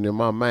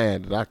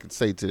mind that I could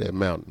say to that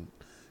mountain,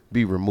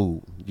 be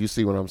removed. You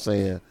see what I'm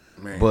saying?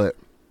 Man. But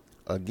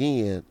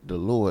again, the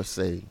Lord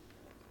say,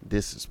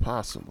 this is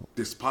possible.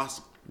 This is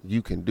possible.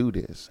 You can do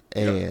this.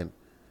 And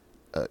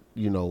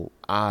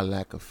our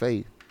lack of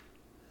faith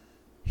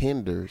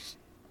hinders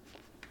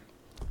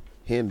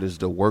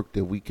the work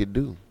that we could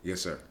do.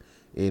 Yes, sir.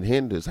 It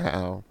hinders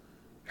how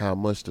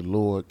much the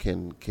Lord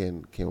can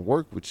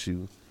work with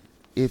you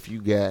if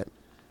you got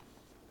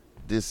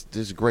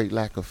this great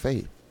lack of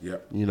faith.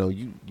 Yep.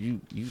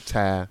 You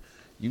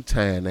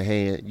tying the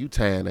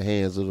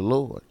hands of the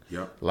Lord.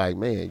 Yep. Like,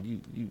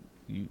 man,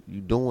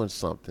 you doing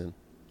something,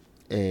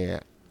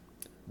 and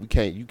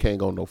you can't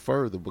go no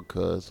further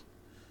because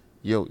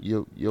your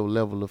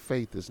level of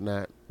faith is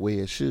not where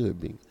it should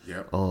be.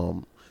 Yep.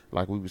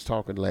 Like we was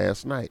talking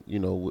last night,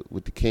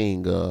 with the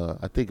king,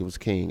 I think it was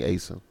King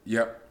Asa.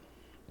 Yep.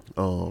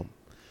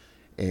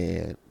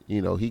 And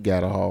he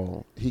got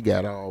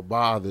all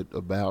bothered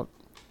about,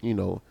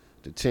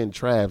 the 10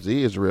 tribes of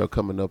Israel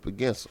coming up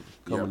against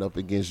him, up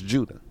against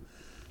Judah.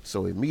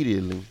 So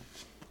immediately,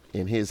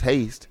 in his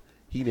haste,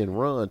 he didn't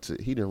run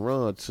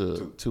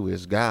to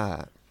his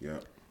God. Yeah.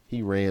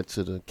 He ran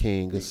to the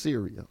king of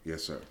Syria.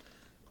 Yes, sir.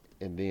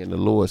 And then the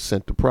Lord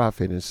sent the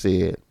prophet and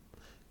said,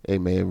 "Hey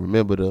man,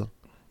 remember the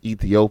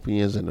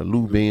Ethiopians and the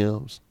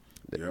Lubims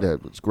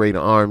that was greater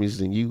armies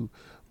than you,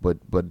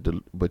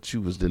 but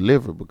you was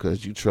delivered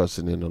because you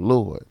trusted in the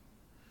Lord."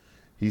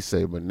 He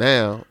said, "But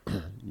now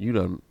you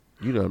done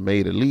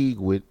made a league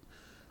with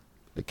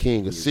the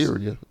king of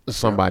Syria,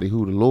 somebody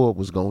who the Lord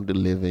was going to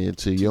deliver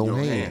into your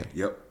hand."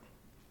 Yep.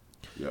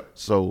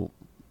 So,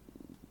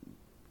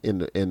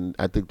 and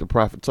I think the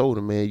prophet told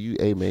him, "Man,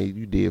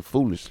 you did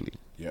foolishly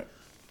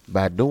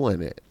by doing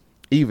that,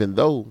 even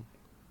though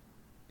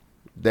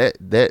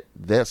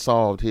that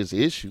solved his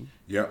issue."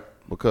 Yep.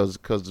 Because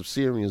the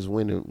Syrians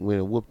went and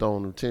whooped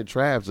on the 10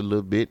 tribes a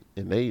little bit,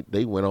 and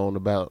they went on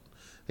about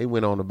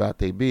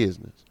their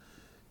business,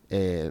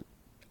 and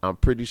I'm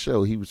pretty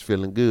sure he was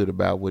feeling good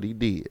about what he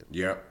did.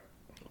 Yep.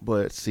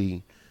 But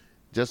see,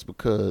 just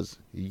because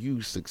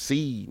you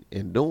succeed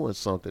in doing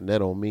something, that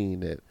don't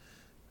mean that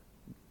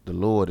the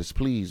Lord is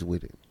pleased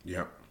with it.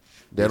 Yep.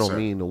 That don't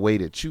mean the way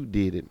that you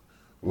did it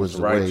was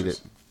the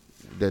righteous. way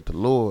that the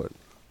Lord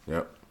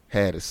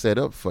had it set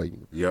up for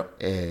you.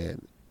 Yep.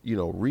 And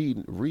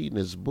reading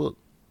this book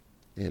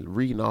and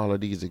reading all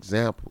of these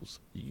examples,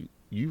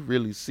 you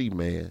really see,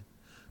 man,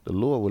 the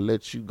Lord will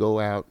let you go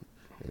out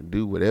and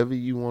do whatever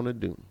you want to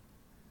do,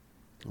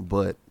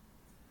 but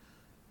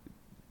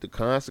the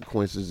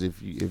consequences,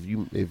 if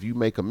you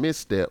make a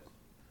misstep,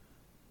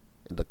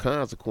 the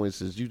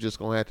consequences, you just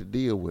gonna have to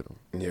deal with them.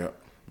 Yeah.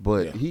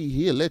 But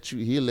he'll let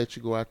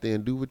you go out there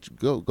and do what you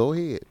go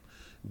ahead,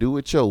 do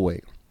it your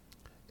way.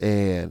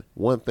 And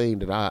one thing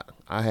that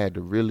I had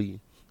to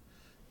really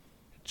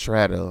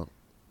try to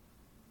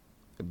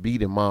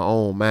beat in my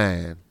own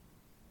mind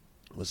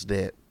was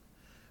that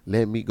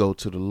let me go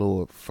to the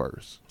Lord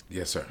first.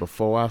 Yes, sir.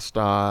 Before I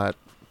start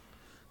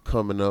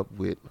coming up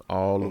with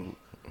all of,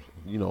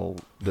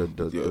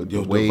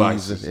 the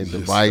ways and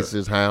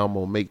devices, how I'm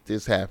gonna make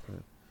this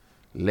happen,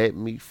 let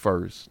me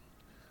first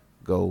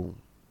go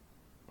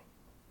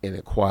and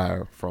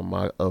inquire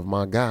of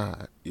my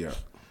God. Yeah.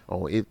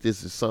 On if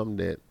this is something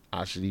that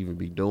I should even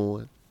be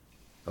doing.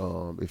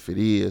 If it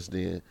is,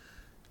 then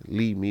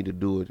lead me to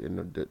do it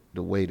in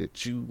the way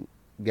that you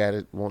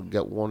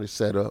want it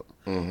set up.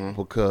 Mm-hmm.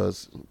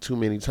 Because too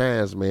many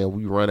times, man,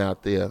 we run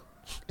out there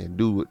and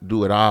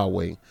do it our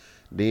way.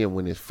 Then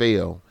when it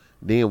fail,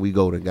 then we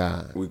go to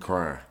God. We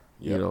cry.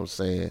 You know what I'm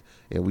saying?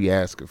 And we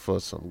asking for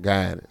some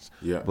guidance.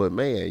 Yeah. But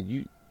man,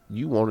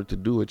 you wanted to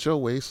do it your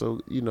way,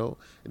 so the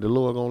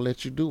Lord gonna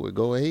let you do it.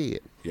 Go ahead.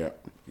 Yeah.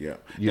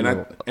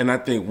 I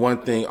think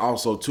one thing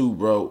also too,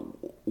 bro,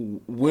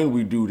 when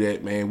we do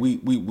that, man,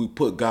 we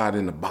put God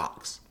in the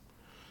box.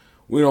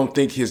 We don't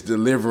think his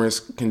deliverance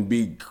can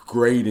be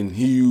great and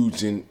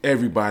huge and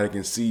everybody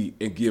can see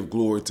and give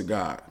glory to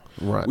God.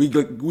 Right.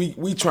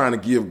 We trying to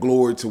give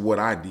glory to what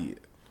I did.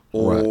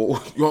 Or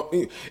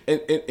right.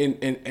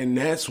 And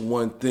that's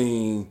one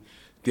thing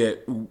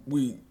that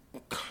we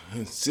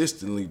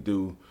consistently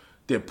do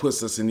that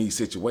puts us in these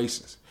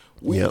situations.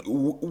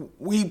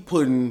 We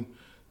putting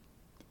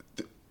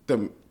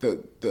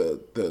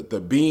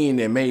the being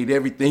that made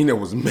everything that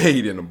was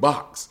made in a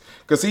box.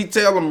 Because he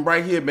tell them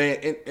right here,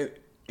 man,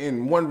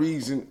 and one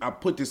reason I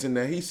put this in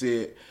there, he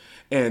said,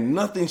 and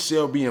nothing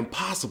shall be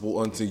impossible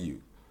unto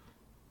you.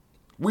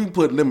 We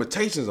put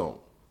limitations on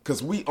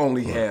because we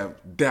only have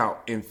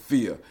doubt and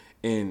fear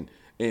and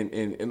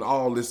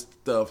all this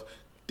stuff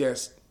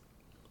that's,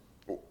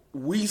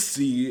 we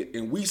see it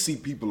and we see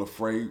people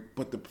afraid,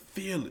 but the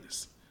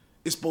fearless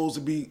is supposed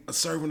to be a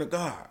servant of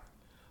God.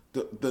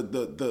 The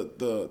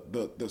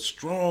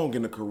strong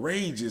and the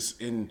courageous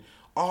and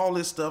all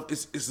this stuff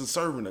is a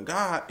servant of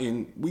God,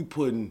 and we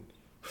putting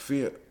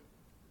fear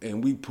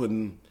and we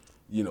putting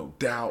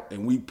doubt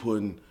and we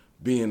putting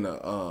being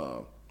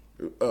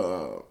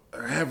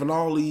having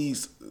all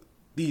these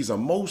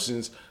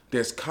emotions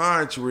that's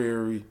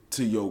contrary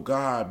to your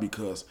God,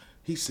 because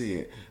he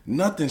said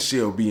nothing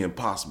shall be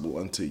impossible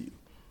unto you.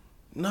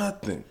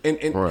 Nothing.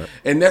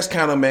 And that's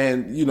kind of,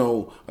 man,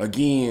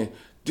 again,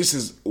 this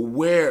is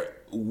where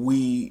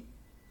we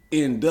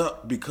end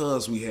up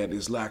because we had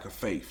this lack of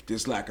faith,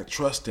 this lack of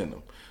trust in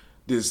him,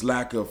 this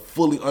lack of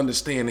fully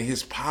understanding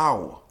his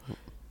power.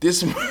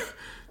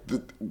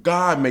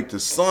 God make the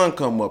sun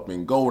come up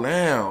and go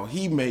down.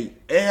 He made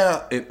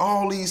air and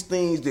all these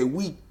things that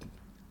we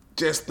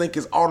just think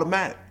is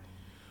automatic.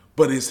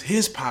 But it's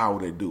his power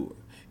that do it.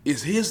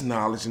 It's his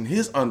knowledge and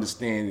his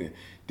understanding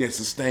that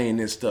sustain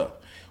this stuff.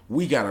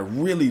 We got to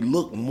really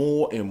look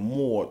more and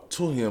more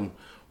to him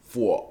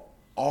for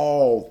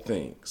all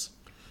things.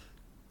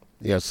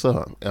 Yes,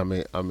 sir. I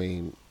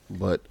mean,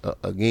 but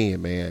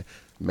again,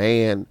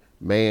 man's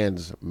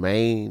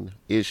main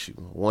issue,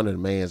 one of the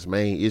man's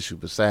main issue,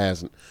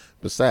 besides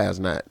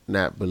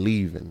not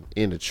believing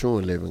in the true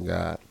and living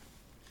God,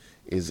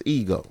 is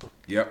ego.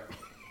 Yep.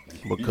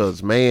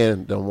 because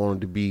man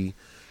wanted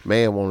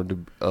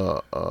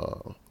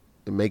to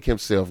make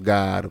himself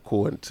God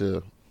according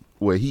to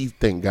where he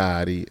think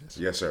God is.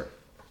 Yes, sir.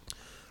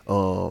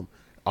 All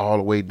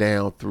the way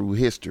down through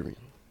history.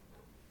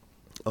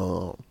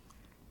 The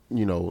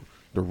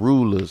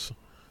rulers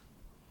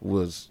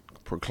was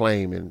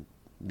proclaiming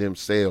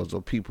themselves,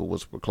 or people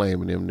was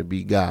proclaiming them to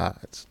be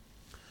gods.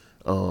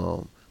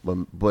 But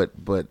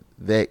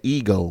that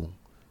ego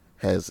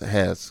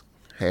has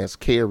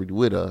carried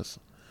with us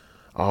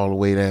all the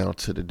way down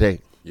to the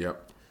day.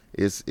 Yep.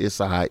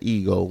 It's our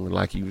ego, and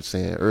like you were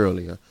saying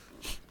earlier,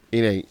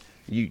 it ain't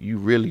you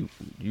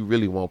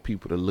really want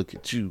people to look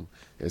at you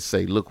and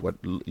say, look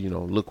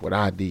what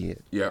I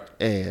did. Yep.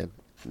 And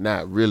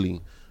not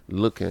really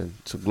looking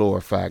to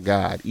glorify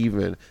God,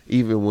 even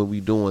when we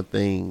doing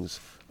things,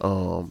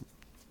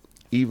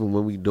 even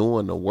when we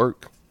doing the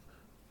work,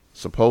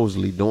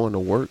 supposedly doing the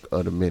work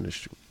of the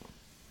ministry.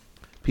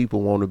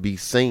 People want to be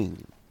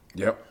seen.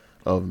 Yep.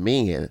 Of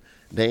men.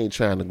 They ain't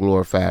trying to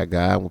glorify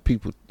God.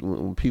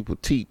 When people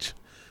teach,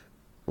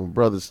 when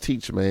brothers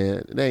teach,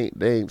 man, they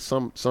ain't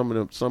some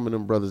of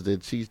them brothers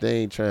that teach, they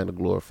ain't trying to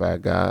glorify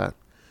God.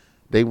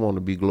 They want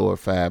to be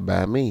glorified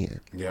by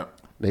men. Yep.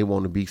 They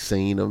want to be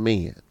seen of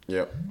men.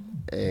 Yep.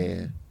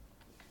 And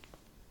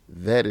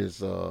that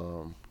is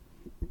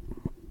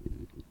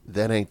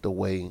that ain't the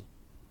way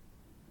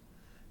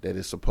that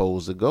it's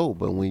supposed to go.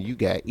 But when you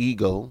got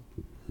ego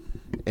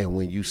and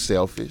when you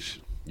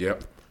selfish,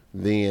 yep,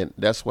 then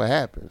that's what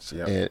happens.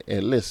 Yep.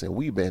 And listen,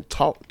 we've been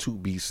taught to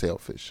be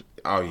selfish.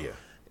 Oh yeah.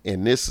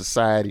 In this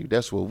society,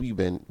 that's what we've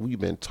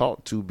been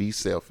taught to be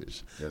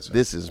selfish. Yes, sir.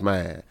 This is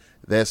mine.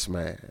 That's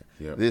mine.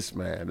 Yep. This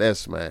mine.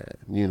 That's mine.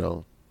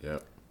 Yep.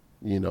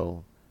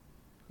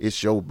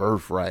 It's your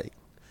birthright.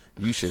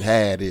 You should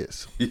have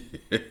this.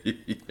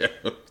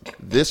 Yep.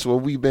 This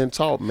what we've been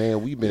taught,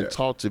 man. We've been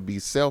taught to be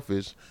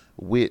selfish,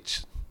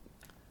 which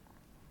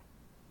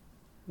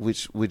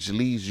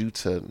leads you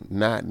to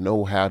not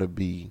know how to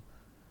be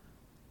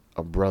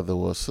a brother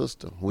or a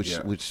sister, which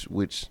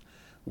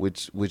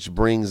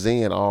brings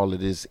in all of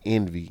this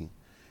envy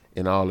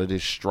and all of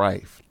this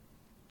strife,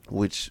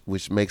 which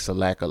makes a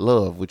lack of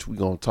love, which we're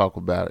gonna talk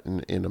about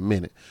in a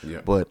minute.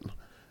 Yeah. But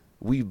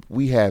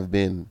we have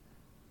been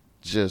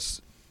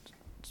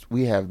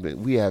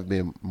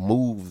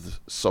moved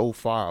so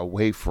far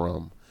away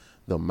from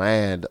the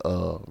mind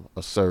of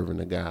a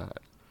servant of God,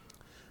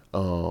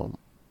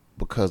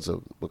 because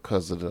of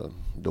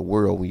the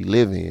world we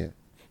live in,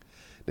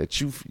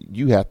 that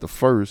you have to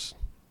first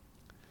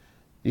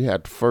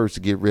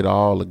get rid of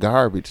all the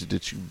garbage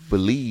that you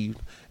believe.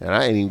 And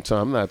I'm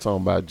not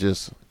talking about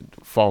just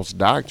false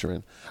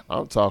doctrine.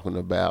 I'm talking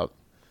about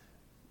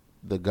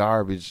the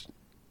garbage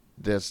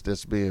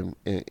that's been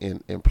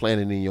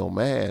implanted in your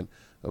mind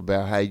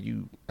about how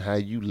you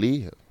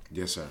live.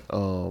 Yes, sir.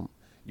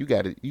 You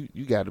got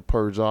to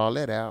purge all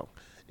that out,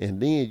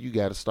 and then you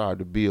got to start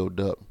to build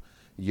up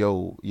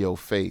your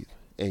faith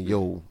and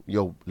your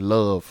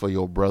love for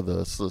your brother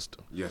or sister.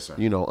 Yes, sir.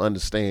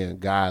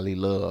 Understand godly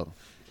love,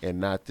 and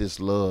not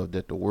this love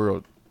that the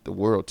world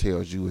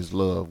tells you is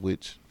love,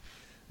 which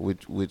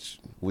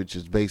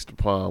is based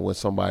upon what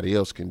somebody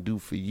else can do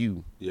for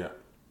you. Yeah.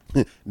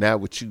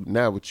 Not what you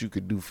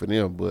could do for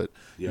them, but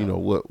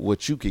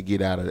what you could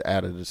get out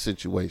of the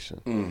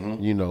situation.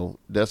 Mm-hmm.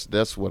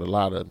 That's what a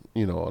lot of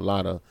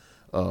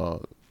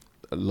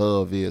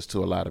love is to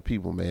a lot of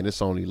people, man.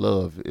 It's only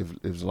love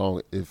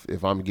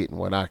if I'm getting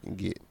what I can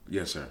get.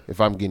 Yes, sir. If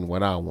I'm getting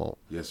what I want.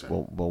 Yes, sir.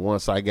 But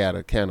once I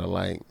gotta kind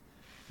of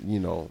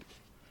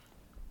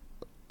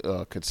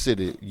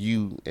consider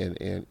you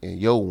and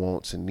your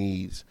wants and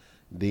needs,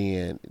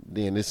 then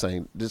this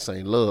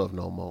ain't love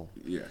no more.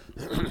 Yeah.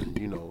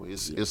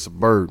 It's a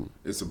burden.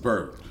 It's a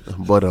burden.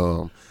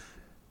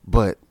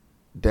 But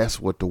that's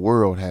what the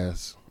world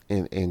has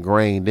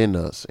ingrained in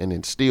us and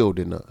instilled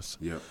in us.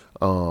 Yeah.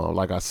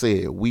 Like I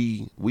said,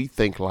 we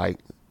think like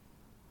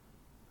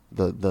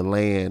the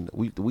land.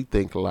 We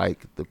think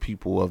like the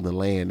people of the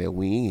land that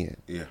we in.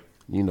 Yeah.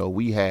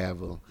 We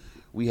have a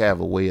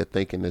way of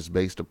thinking that's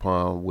based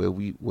upon where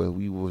we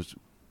was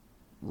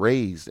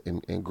raised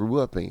and grew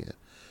up in.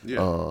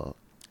 Yeah.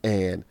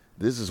 And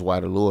this is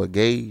why the Lord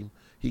gave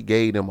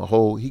them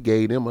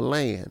a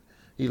land.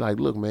 He like,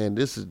 look, man,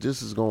 this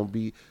is gonna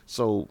be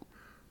so.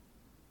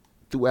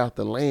 Throughout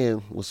the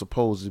land was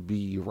supposed to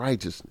be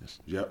righteousness.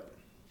 Yep.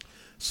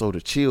 So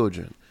the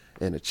children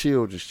and the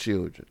children's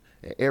children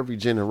and every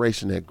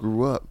generation that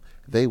grew up,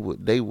 they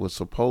were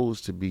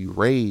supposed to be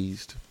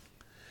raised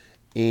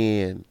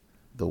in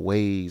the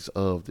ways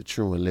of the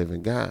true and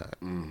living God.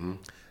 Mm-hmm.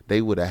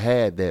 They would have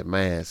had that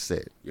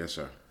mindset. Yes,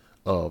 sir.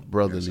 Of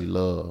brotherly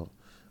love,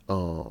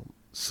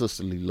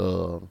 sisterly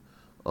love,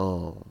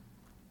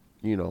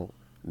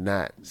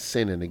 not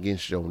sinning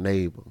against your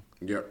neighbor.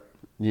 Yep.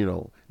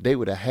 They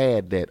would have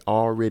had that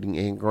already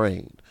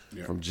ingrained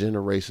Yep. from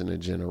generation to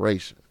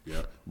generation.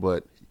 Yep.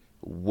 But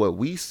what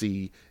we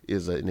see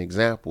is an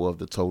example of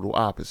the total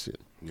opposite.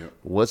 Yep.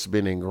 What's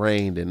been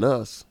ingrained in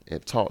us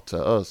and taught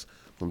to us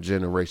from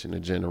generation to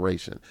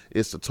generation,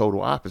 it's the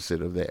total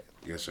opposite of that.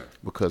 Yes, sir.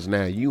 Because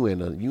now you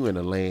in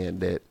a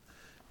land that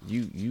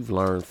you've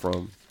learned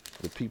from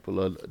the people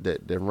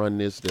that run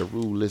this, that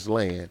rule this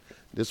land.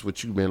 This is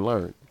what you've been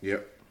learning.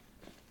 Yep.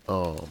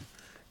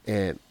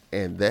 And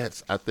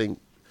that's, I think,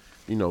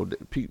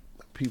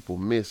 people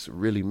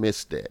really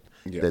miss that.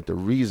 Yeah. That the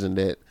reason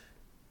that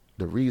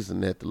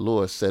the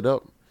Lord set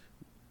up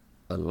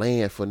a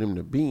land for them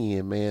to be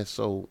in, man,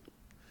 so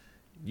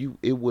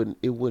it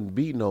wouldn't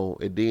be no.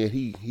 And then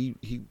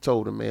he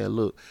told him, man,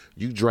 look,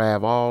 you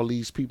drive all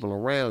these people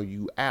around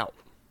you out.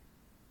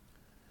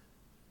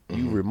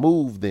 You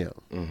remove them.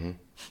 Mm-hmm.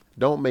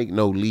 Don't make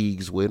no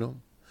leagues with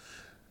them.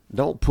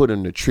 Don't put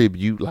them to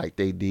tribute like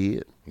they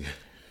did.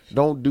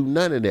 Don't do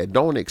none of that.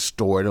 Don't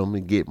extort them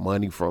and get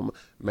money from them.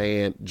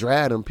 Man,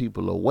 drive them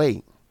people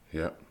away.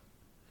 Yep.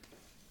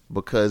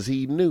 Because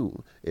he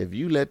knew if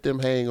you let them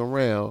hang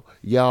around,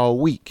 y'all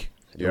weak.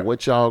 Yep. And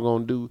what y'all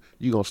gonna do?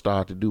 You gonna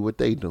start to do what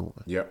they doing.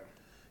 Yep.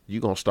 You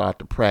gonna start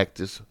to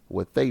practice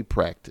what they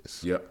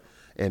practice. Yep.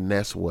 And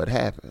that's what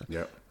happened.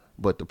 Yep.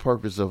 But the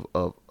purpose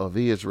of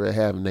Israel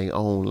having their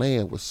own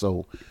land was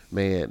so,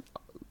 man,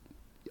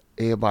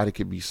 everybody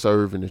could be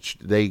serving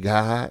their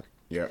God.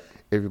 Yep.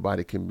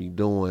 Everybody can be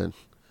doing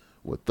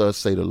what thus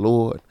say the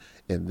Lord,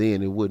 and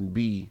then it wouldn't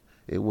be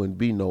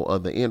no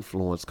other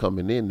influence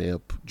coming in there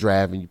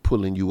driving you,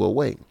 pulling you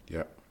away.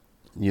 Yep.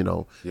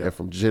 Yep. And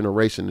from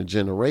generation to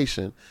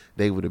generation,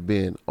 they would have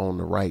been on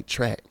the right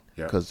track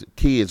because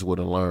kids would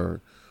have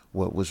learned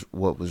what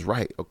was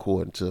right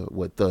according to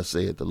what thus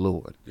said the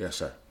Lord. Yes,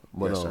 sir.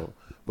 But yes, sir.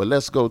 But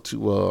let's go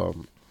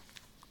to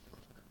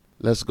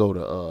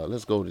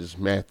this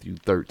Matthew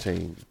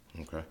 13.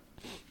 Okay.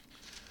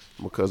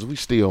 Because we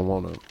still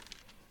want to,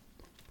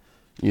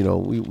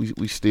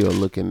 we still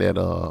looking at,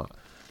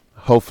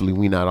 hopefully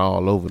we not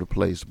all over the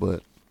place,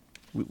 but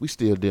we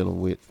still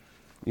dealing with,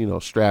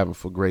 striving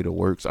for greater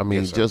works. I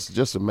mean, Yes,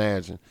 just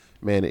imagine,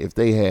 man, if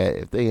they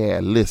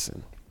had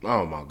listened.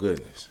 Oh my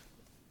goodness.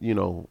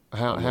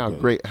 How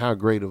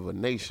great of a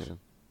nation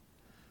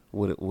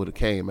would have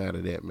came out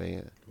of that,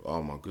 man.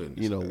 Oh my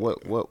goodness.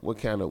 What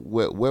kind of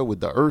where would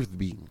the earth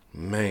be,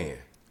 man,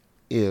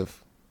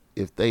 if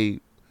they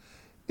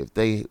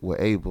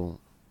were able,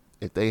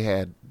 if they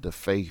had the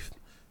faith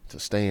to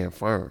stand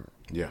firm.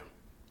 Yeah.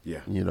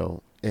 Yeah.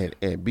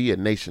 And be a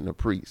nation of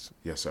priests.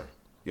 Yes, sir.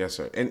 Yes,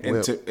 sir.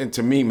 And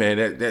to me,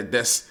 man,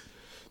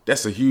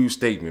 that's a huge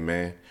statement,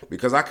 man,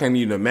 because I can't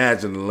even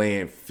imagine a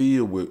land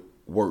filled with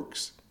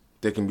works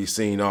that can be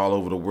seen all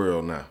over the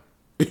world now.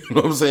 You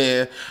know what I'm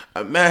saying?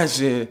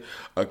 Imagine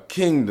a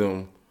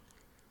kingdom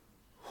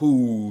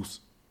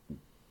whose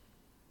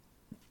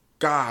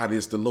God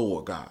is the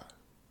Lord God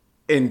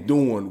and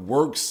doing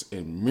works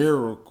and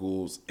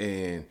miracles,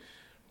 and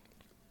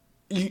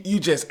you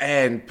just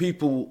adding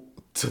people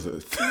to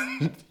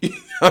the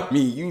I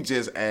mean, you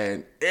just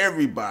add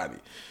everybody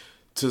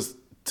to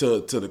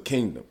the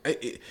kingdom.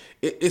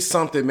 It's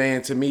something,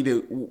 man, to me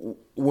that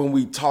when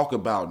we talk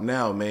about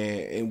now,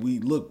 man, and we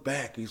look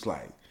back, it's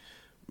like,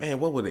 man,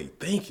 what were they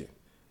thinking?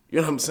 You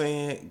know what I'm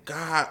saying?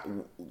 God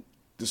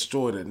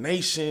destroyed a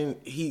nation.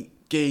 He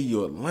gave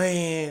you a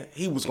land.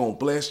 He was going to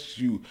bless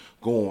you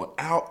going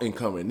out and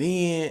coming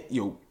in,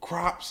 your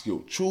crops,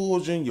 your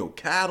children, your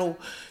cattle,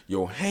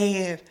 your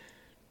hand.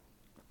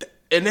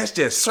 And that's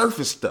just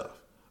surface stuff.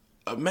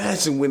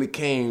 Imagine when it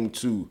came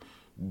to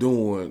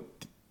doing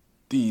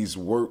these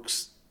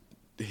works,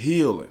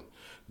 healing,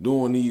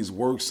 doing these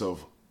works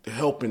of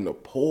helping the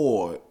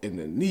poor and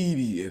the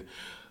needy. And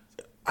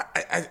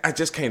I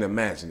just can't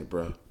imagine it,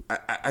 bro.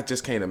 I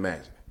just can't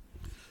imagine it.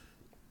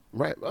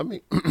 Right. I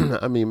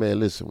mean, man,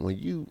 listen, when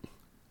you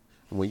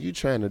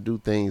trying to do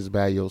things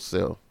by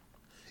yourself,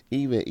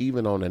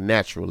 even on a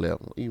natural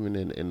level, even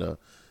in a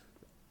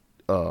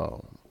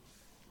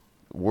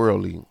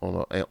worldly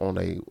on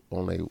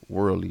a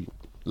worldly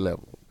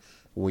level,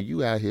 when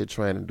you out here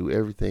trying to do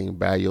everything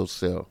by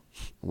yourself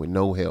with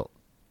no help,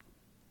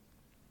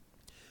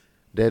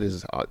 that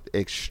is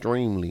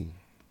extremely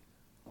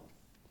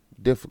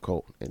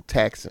difficult and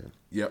taxing.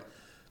 Yep.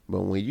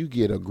 But when you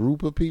get a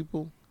group of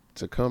people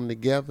to come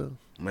together,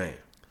 man,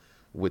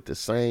 with the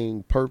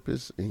same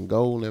purpose and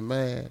goal in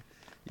mind,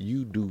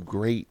 you do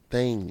great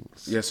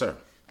things. Yes, sir.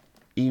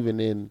 Even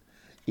in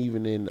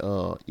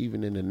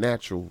the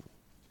natural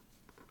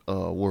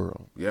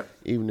world. Yep.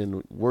 Even in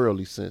the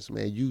worldly sense,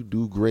 man, you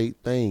do great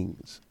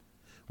things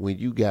when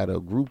you got a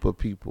group of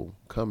people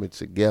coming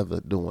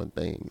together doing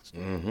things.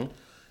 Mm-hmm.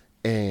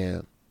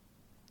 And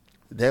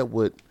that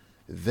was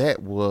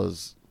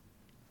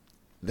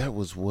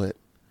what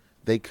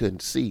they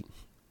couldn't see.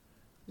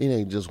 It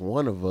ain't just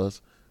one of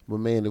us, but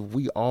man, if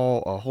we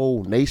all, a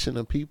whole nation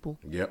of people,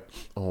 yep,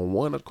 on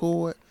one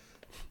accord,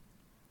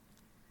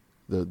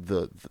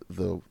 the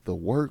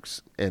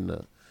works and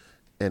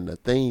the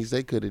things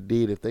they could have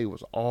did if they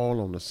was all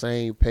on the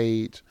same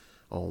page,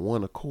 on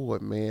one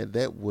accord, man,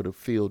 that would have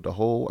filled the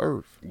whole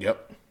earth.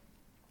 Yep.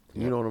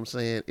 You know what I'm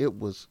saying? It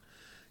was,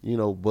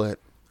 but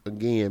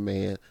again,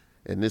 man,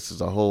 and this is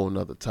a whole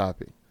nother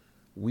topic.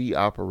 We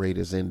operate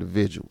as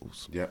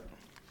individuals. Yep.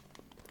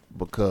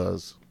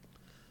 Because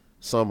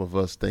some of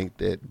us think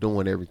that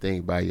doing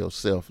everything by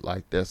yourself,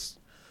 like that's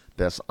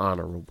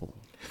honorable.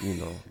 You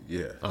know,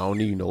 Yeah. I don't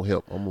need no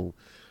help. I'm gonna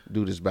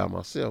do this by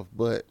myself.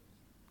 But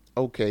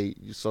okay,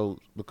 so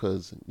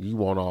because you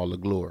want all the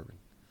glory,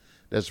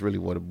 that's really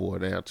what it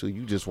boils down to.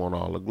 You just want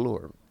all the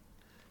glory.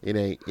 It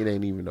ain't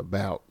even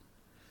about.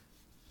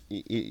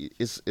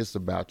 It's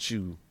about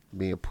you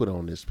being put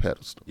on this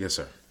pedestal. Yes,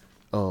 sir.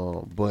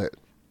 But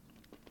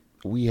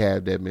we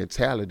have that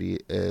mentality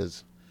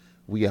as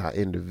we are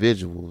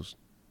individuals,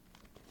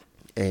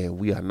 and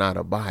we are not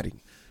a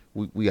body.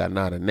 We are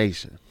not a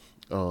nation.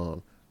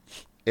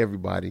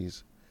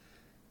 Everybody's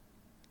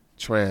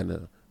trying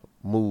to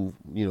move,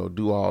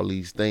 do all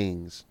these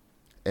things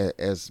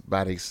as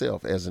by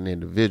themselves as an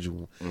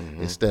individual,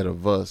 instead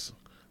of us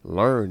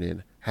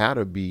learning how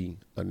to be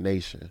a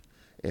nation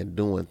and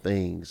doing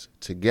things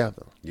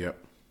together. Yep.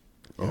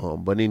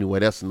 But anyway,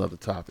 that's another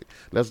topic.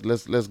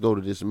 Let's go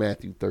to this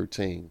Matthew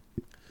 13,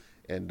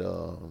 and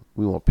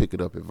we want to pick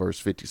it up at verse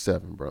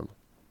 57, brother.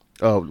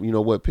 You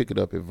know what? Pick it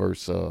up at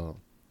verse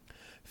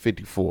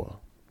 54.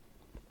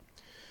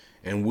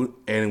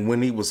 And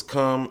when he was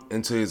come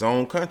into his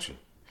own country,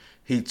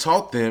 he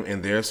taught them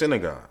in their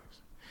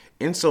synagogues,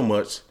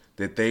 insomuch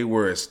that they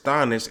were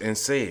astonished and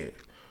said,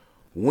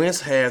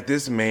 Whence hath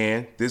this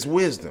man this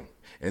wisdom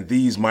and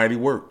these mighty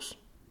works?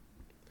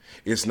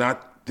 Is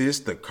not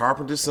this the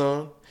carpenter's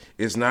son?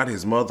 Is not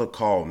his mother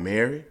called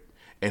Mary,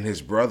 and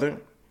his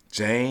brother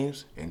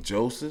James and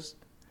Joseph,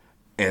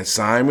 and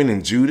Simon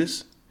and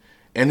Judas,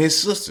 and his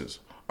sisters?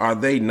 Are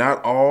they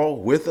not all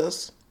with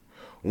us?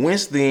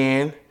 Whence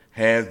then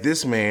hath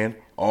this man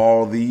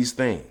all these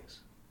things?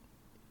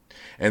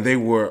 And they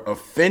were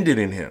offended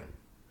in him.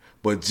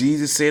 But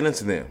Jesus said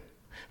unto them,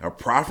 A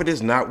prophet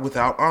is not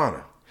without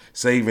honor,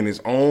 save in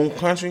his own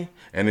country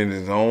and in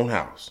his own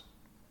house.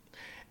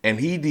 And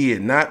he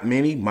did not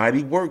many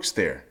mighty works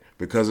there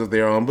because of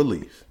their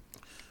unbelief.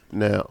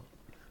 Now,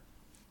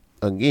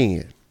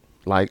 again,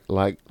 like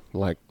I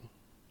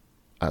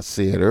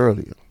said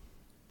earlier,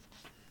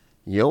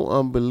 your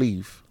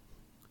unbelief,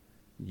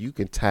 you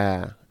can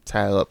tie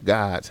up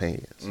God's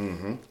hands.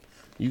 Mm-hmm.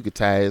 You could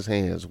tie his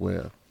hands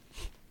where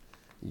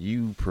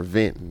you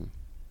preventing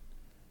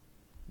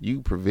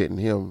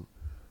him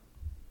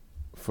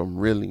from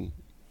really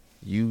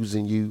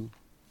using you,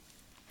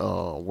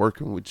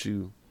 working with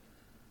you,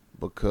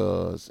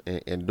 because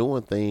and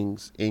doing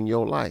things in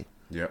your life.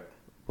 Yep.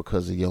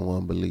 Because of your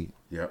unbelief.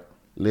 Yep.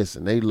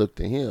 Listen, they looked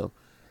at him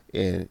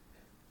and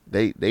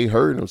they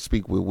heard him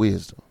speak with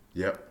wisdom.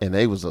 Yep. And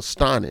they was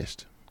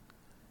astonished.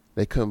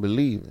 They couldn't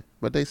believe it.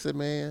 But they said,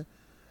 man,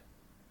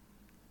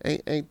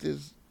 ain't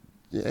his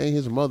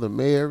mother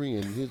Mary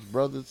and his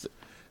brothers,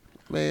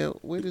 man,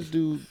 where this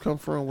dude come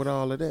from with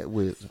all of that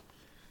wisdom?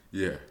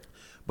 Yeah.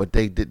 But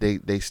they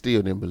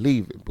still didn't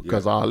believe it,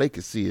 because all they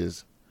could see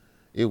is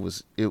it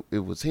was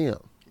him.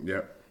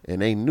 Yep.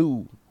 And they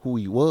knew who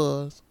he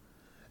was.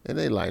 And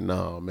they like,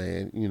 nah,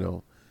 man,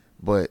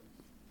 but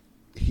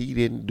he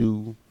didn't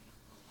do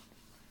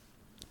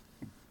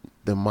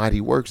the mighty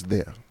works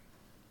there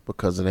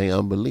because of their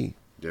unbelief.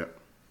 Yep.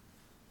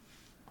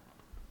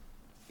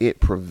 It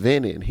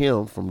prevented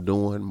him from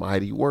doing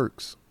mighty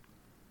works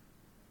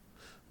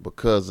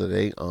because of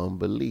their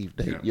unbelief.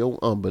 Your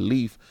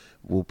unbelief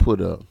will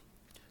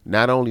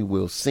not only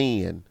will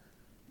sin,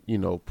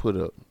 put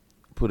a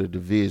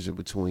division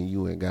between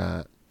you and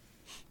God,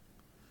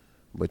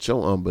 but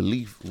your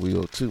unbelief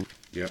will too.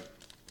 Yep.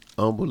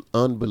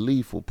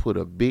 Unbelief will put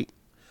a big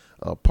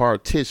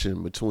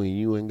partition between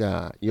you and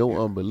God. Your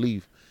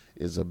unbelief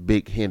is a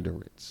big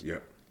hindrance.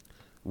 Yep.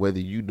 Whether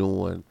you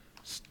doing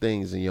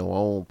things in your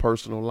own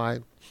personal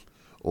life,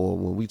 or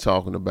when we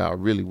talking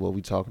about, really what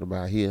we talking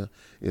about here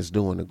is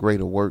doing the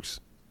greater works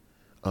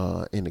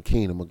in the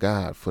kingdom of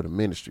God, for the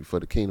ministry, for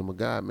the kingdom of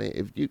God, man.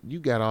 If you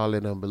got all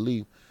that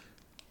unbelief,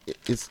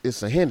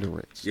 it's a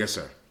hindrance. Yes,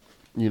 sir.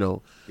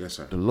 Yes,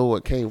 sir. The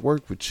Lord can't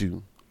work with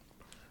you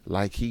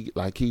like he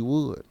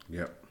would.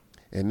 Yep.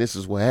 And this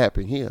is what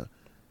happened here.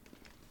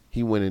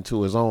 He went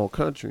into his own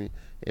country,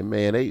 and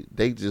man,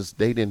 they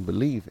didn't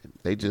believe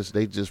it. They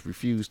just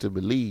refused to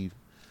believe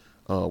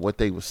what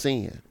they were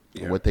seeing,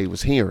 what they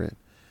was hearing.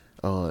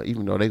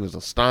 Even though they was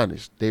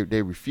astonished,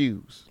 they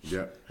refused.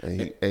 Yeah.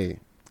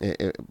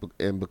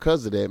 And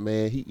because of that,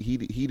 man,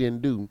 he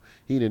didn't do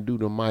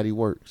the mighty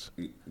works.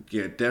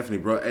 Yeah, definitely,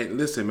 bro. Hey,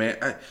 listen,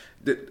 man.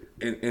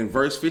 In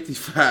verse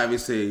 55, it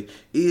say,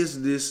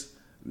 "Is this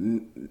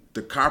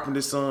the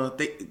carpenter's son?"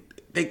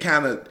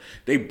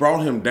 They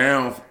brought him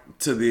down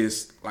to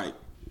this, like,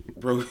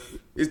 bro,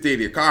 it's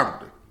Daddy a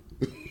carpenter.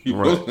 You know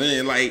what I'm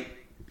saying? Like,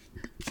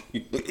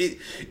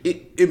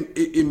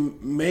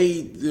 it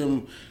made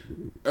them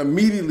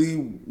immediately,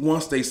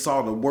 once they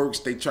saw the works,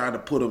 they tried to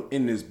put him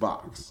in this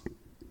box.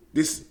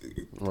 This,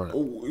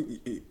 who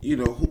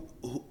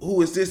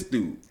is this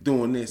dude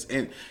doing this?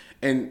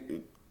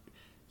 And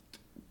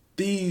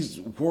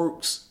these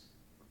works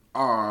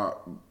are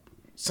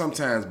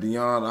sometimes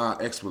beyond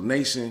our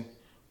explanation,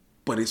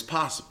 but it's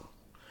possible.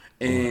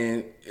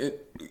 And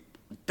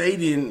they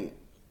didn't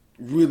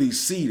really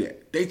see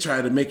that. They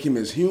tried to make him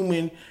as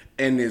human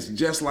and it's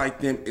just like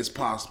them, it's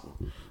possible.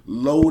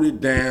 Loaded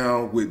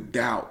down with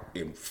doubt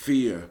and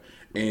fear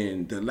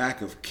and the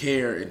lack of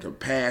care and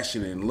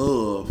compassion and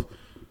love,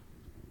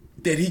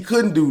 that he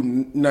couldn't do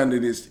none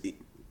of this.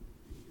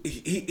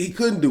 He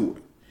couldn't do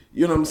it.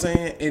 You know what I'm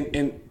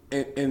saying?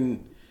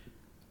 And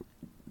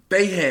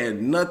they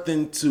had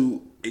nothing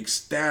to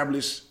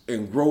establish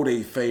and grow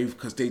their faith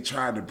because they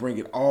tried to bring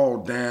it all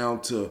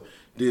down to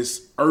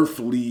this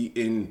earthly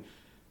and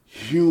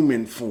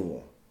human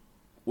form.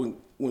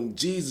 When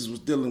Jesus was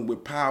dealing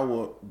with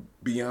power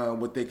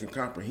beyond what they can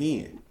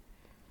comprehend,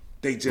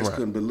 they just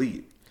couldn't believe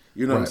it.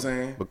 You know what I'm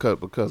saying?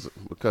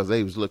 Because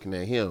they was looking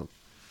at him,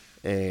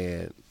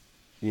 and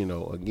you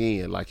know,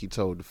 again, like he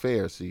told the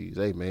Pharisees,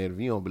 "Hey man, if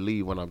you don't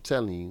believe what I'm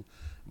telling you,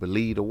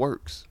 believe the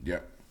works."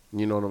 Yeah.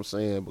 You know what I'm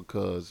saying?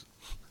 Because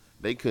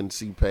they couldn't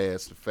see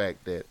past the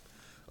fact that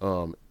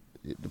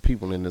the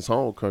people in this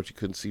home country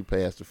couldn't see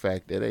past the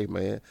fact that, hey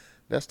man,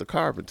 that's the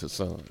carpenter's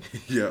son.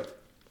 Yeah.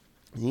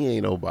 He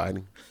ain't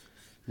nobody.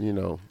 You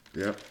know.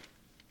 Yeah.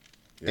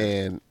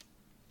 And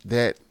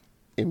that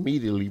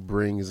immediately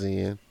brings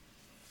in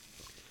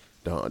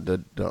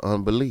the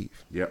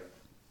unbelief. Yep.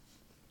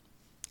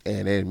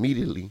 And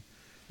immediately,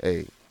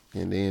 hey,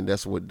 and then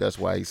that's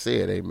why he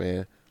said, hey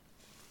man,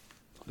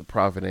 the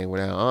prophet ain't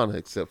without honor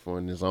except for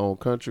in his own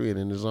country and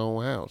in his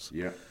own house.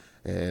 Yeah.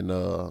 And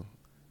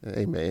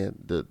hey man,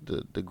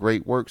 the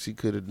great works he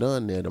could have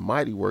done there, the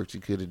mighty works he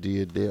could have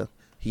did there,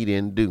 he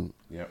didn't do.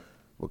 Yep.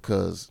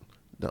 Because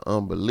the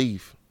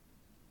unbelief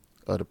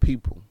of the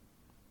people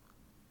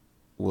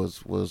was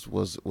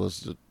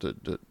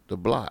the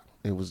block.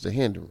 It was the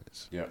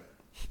hindrance. Yeah.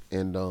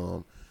 And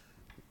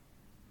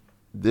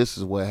this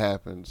is what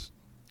happens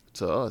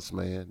to us,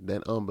 man.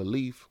 That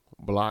unbelief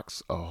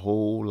blocks a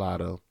whole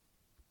lot of,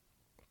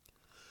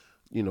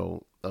 you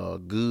know,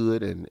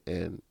 good,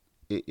 and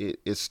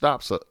it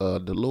stops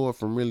the Lord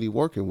from really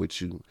working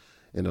with you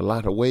in a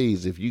lot of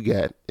ways. If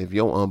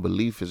your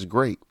unbelief is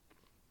great,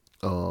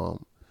 and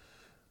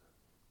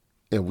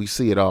we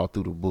see it all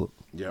through the book.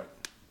 Yeah.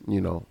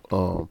 You know,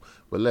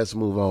 but let's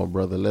move on,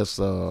 brother. Let's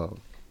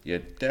yeah,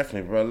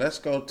 definitely, bro. Let's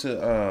go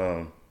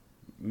to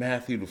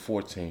Matthew the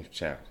 14th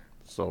chapter.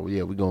 So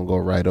yeah, we're gonna go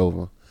right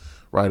over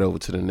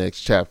to the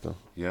next chapter.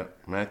 Yep,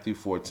 Matthew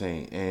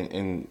 14,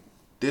 and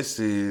this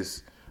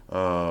is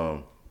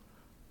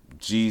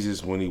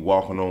Jesus when he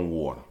walking on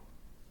water.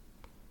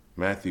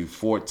 Matthew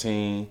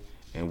 14,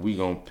 and we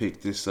gonna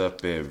pick this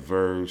up at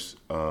verse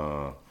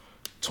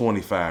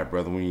 25,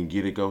 brother. When you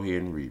get it, go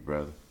ahead and read,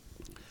 brother.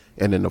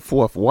 And in the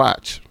fourth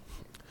watch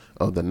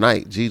of the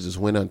night, Jesus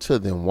went unto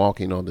them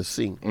walking on the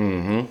sea.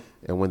 Mm-hmm.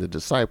 And when the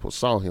disciples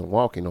saw him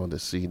walking on the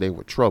sea, they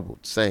were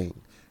troubled, saying,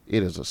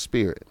 "It is a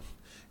spirit."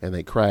 And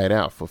they cried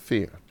out for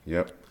fear.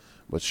 Yep.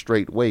 But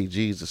straightway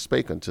Jesus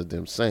spake unto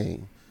them,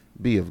 saying,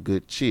 "Be of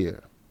good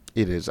cheer.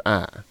 It is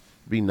I.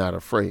 Be not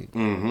afraid."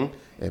 Mm-hmm.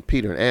 And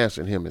Peter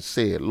answered him and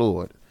said,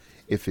 "Lord,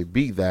 if it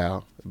be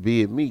thou,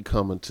 bid me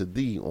come unto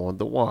thee on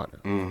the water."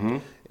 Mm-hmm.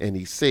 And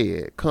he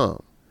said,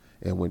 "Come."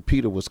 And when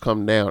Peter was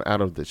come down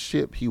out of the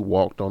ship, he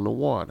walked on the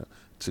water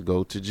to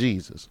go to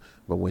Jesus.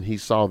 But when he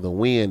saw the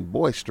wind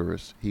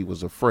boisterous, he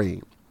was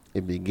afraid.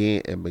 And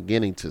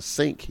beginning to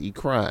sink, he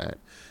cried,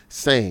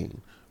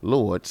 saying,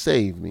 "Lord,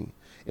 save me."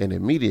 And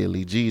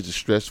immediately Jesus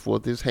stretched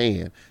forth his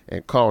hand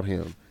and caught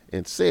him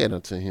and said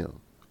unto him,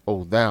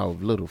 "O thou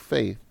of little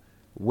faith,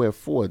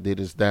 wherefore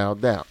didst thou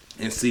doubt?"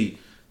 And see,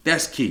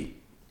 that's key.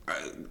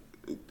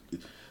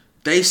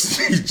 They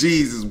see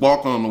Jesus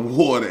walk on the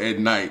water at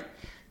night.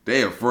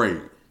 They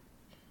afraid.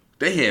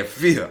 They had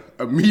fear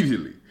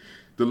immediately.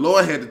 The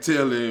Lord had to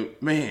tell them,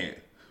 man,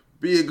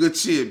 be of good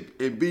cheer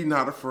and be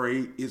not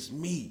afraid. It's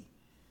me.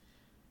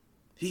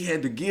 He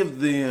had to give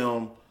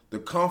them the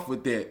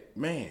comfort that,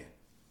 man,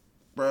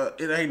 bro,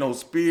 it ain't no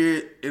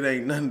spirit. It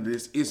ain't none of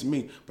this. It's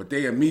me. But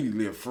they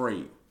immediately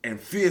afraid. And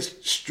fear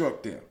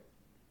struck them.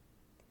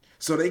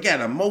 So they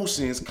got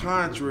emotions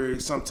contrary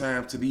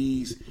sometimes to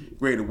these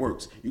greater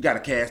works. You got to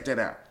cast that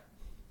out.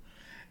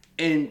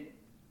 And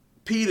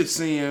Peter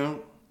see him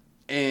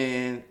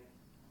and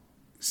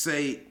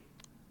say,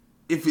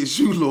 "If it's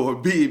you,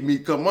 Lord, bid me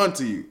come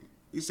unto you."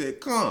 He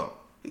said, come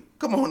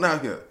on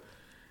out here.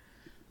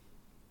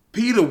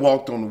 Peter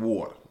walked on the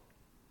water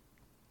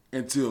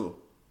until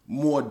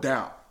more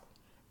doubt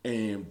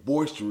and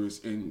boisterous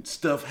and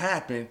stuff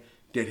happened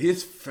that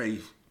his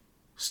faith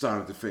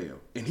started to fail.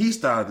 And he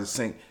started to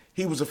sink.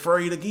 He was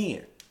afraid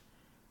again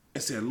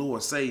and said,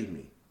 "Lord, save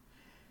me."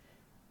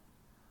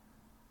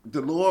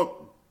 The Lord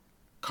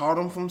caught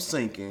him from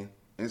sinking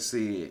and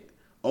said,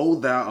 "O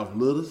thou of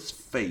little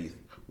faith,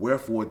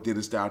 wherefore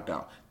didst thou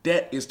doubt?"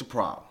 That is the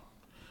problem.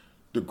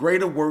 The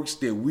greater works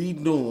that we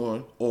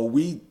doing or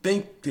we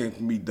think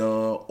can be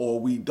done or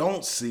we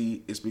don't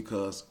see is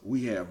because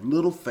we have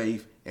little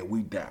faith and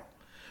we doubt.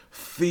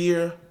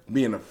 Fear,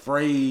 being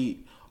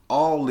afraid,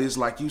 all this,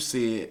 like you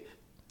said,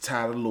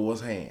 tie the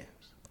Lord's hands.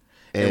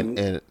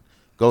 And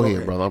go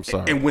ahead, brother. I'm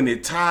sorry. And when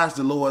it ties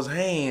the Lord's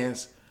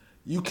hands,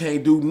 you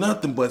can't do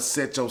nothing but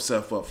set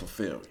yourself up for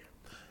failure.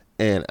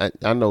 And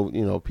I know,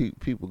 you know,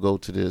 people go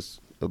to this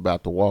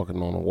about the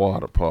walking on the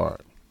water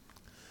part.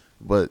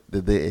 But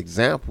the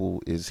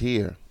example is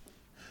here.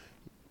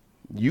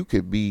 You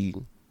could be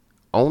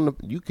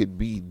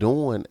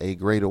doing a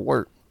greater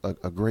work,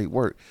 a great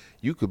work.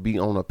 You could be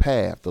on a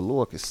path. The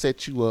Lord could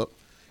set you up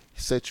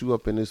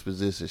in this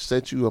position,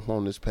 set you up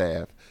on this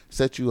path,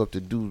 set you up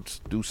to do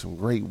some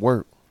great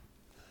work.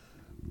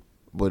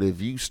 But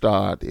if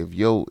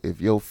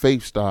your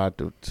faith start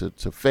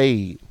to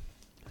fade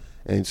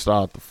and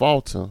start to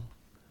falter,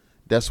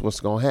 that's what's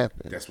gonna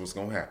happen. That's what's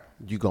gonna happen.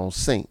 You're gonna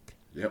sink.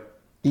 Yep.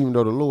 Even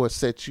though the Lord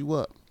set you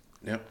up.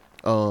 Yep.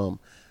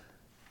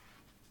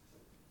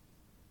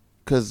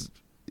 Cause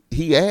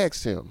he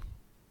asked him,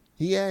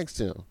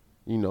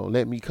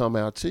 let me come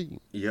out to you.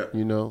 Yep.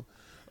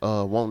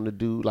 Wanting to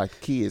do like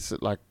kids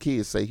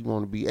say he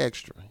want to be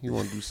extra. He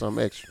want to do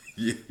something extra.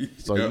 Yeah.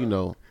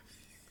 So,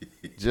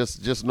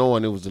 just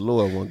knowing it was the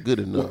Lord wasn't good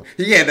enough. Well,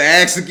 he had to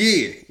ask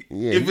again.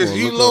 Yeah, if it's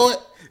you, Lord.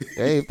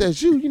 Hey, if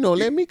that's you,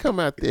 let me come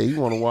out there. You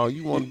want to walk?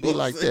 You want to be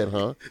like that,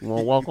 huh? You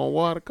want to walk on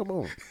water? Come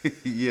on.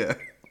 Yeah.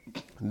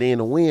 Then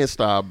the wind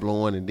started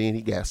blowing, and then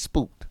he got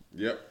spooked.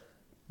 Yep.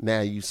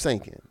 Now you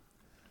sinking.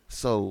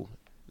 So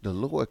the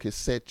Lord could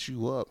set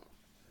you up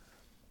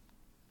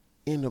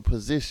in a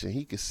position.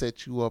 He could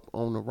set you up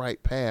on the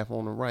right path,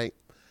 on the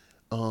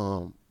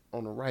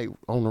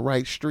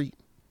right street.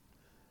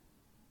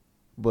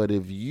 But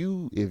if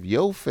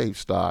your faith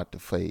start to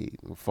fade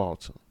and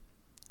falter,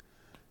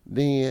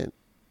 then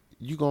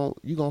you gonna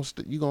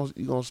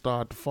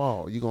start to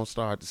fall. You gonna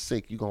start to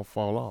sink. You gonna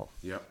fall off.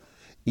 Yep.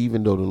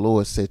 Even though the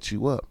Lord set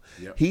you up,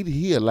 yep.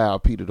 He allowed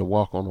Peter to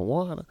walk on the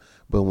water.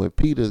 But when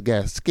Peter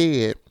got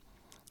scared,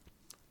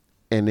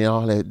 and then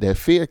all that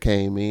fear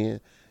came in,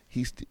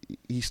 he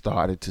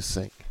started to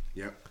sink.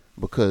 Yep.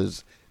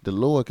 Because the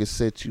Lord can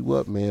set you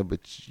up, man,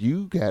 but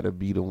you gotta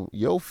be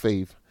your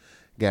faith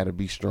gotta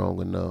be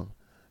strong enough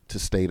to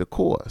stay the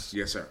course.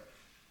 Yes, sir.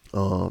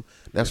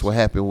 That's what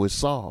happened with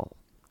Saul.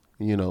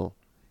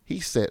 He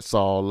set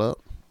Saul up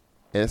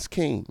as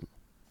king.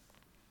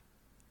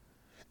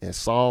 And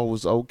Saul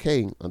was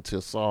okay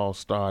until Saul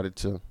started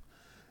to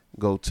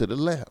go to the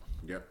left.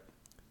 Yep.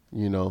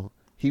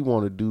 He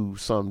want to do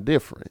something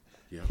different.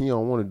 Yep. He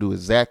don't want to do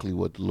exactly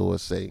what the Lord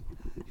say.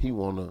 He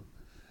want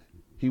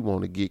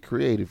to get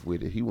creative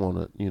with it. He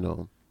want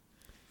to,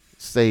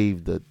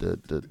 save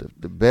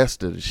the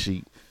best of the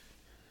sheep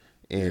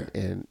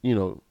and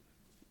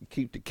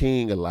keep the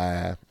king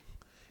alive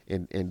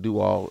and do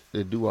all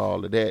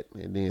of that,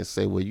 and then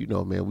say,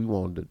 well, man, we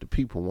wanted the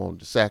people wanted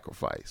to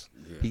sacrifice.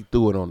 Yeah. He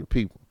threw it on the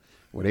people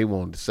where they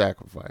wanted to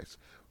sacrifice.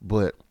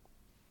 But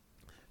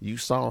you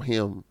saw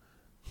him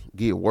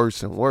get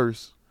worse and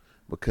worse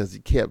because he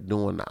kept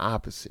doing the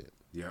opposite.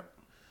 Yeah.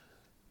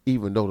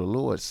 Even though the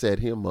Lord set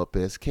him up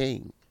as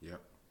king. Yeah.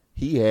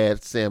 He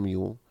had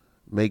Samuel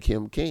make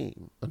him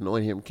king,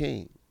 anoint him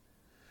king.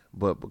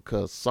 But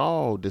because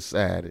Saul's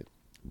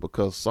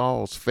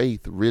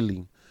faith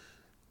really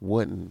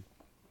wasn't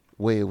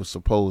where it was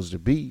supposed to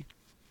be,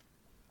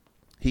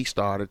 he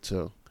started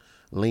to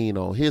lean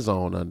on his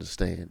own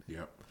understanding.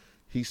 Yep.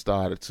 He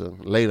started to,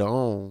 later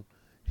on,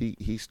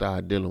 he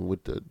started dealing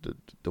with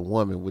the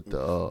woman with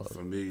the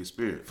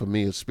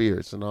familiar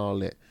spirits and all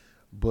that.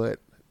 But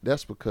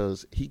that's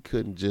because he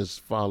couldn't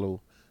just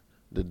follow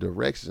the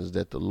directions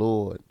that the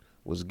Lord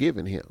was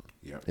giving him.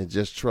 Yep. And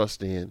just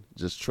trust in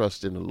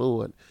the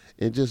Lord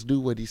and just do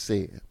what he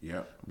said.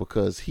 Yeah.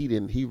 Because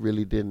his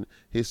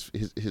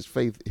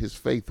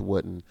faith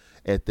wasn't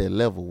at that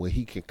level where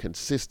he can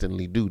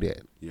consistently do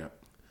that. Yeah.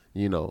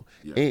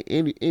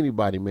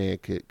 Anybody, man,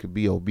 could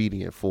be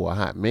obedient for a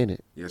hot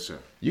minute. Yes, sir.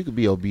 You could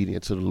be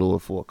obedient to the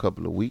Lord for a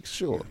couple of weeks,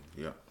 sure.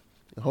 Yeah.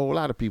 A whole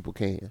lot of people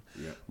can.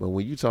 Yeah. But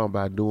when you talking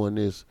about doing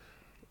this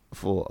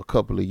for a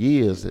couple of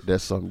years,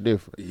 that's something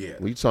different. Yeah.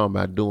 When you talking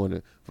about doing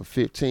it for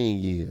 15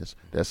 years,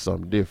 that's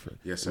something different.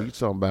 Yes, sir. When you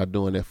talking about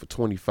doing that for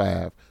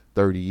 25,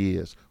 30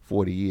 years,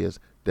 40 years,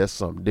 that's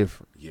something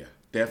different. Yeah,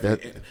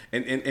 definitely.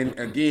 And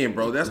again,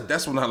 bro,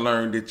 that's when I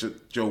learned that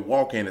your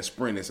walk and a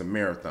sprint is a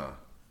marathon.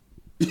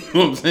 You know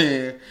what I'm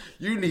saying?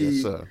 You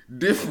need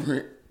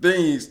different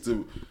things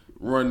to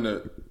run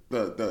the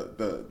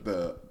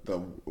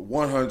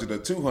 100 or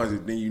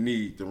 200 than you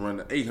need to run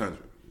the 800.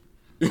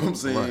 You know what I'm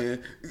saying? Right.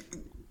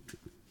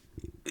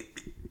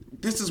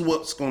 This is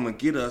what's going to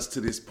get us to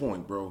this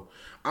point, bro.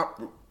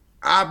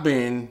 I've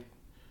been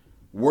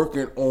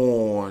working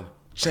on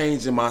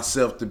changing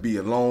myself to be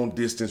a long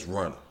distance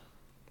runner.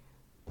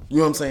 You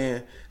know what I'm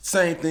saying?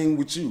 Same thing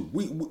with you.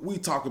 We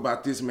talk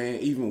about this, man,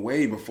 even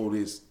way before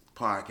this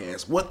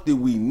podcast. What do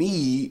we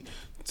need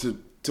to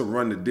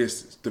run the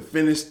distance, to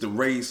finish the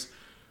race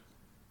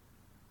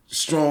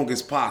strong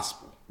as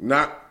possible?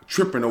 Not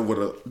tripping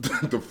over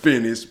the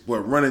finish, but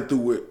running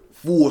through it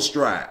full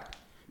stride.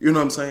 You know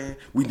what I'm saying?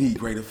 We need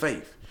greater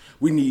faith.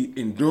 We need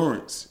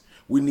endurance.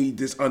 We need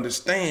this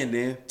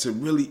understanding to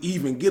really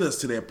even get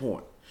us to that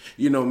point.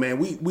 Man,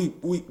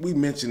 we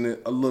mentioned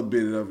it, a little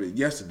bit of it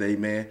yesterday,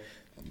 man,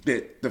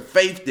 that the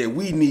faith that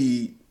we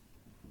need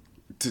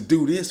to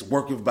do this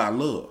worketh by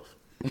love.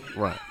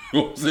 Right. You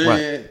know what I'm saying?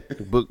 Right.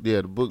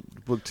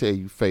 The book tell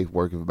you faith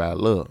working by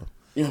love.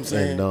 You know what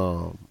I'm saying?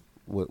 And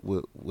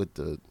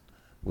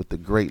with the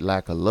great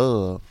lack of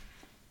love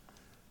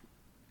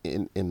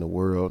in the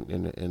world,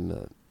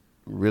 and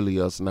really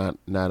us not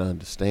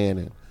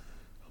understanding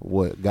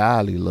what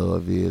godly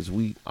love is,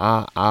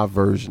 our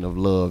version of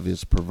love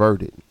is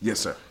perverted. Yes,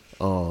 sir.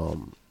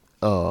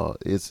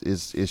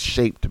 It's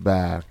shaped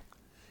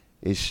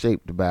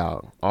by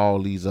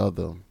all these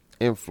other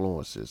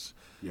influences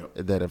Yep.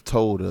 that have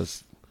told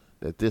us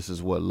that this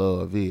is what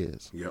love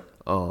is. Yep.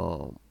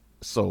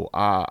 So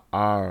our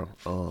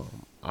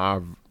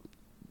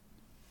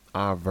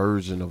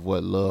version of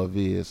what love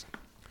is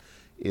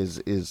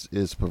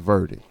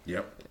perverted.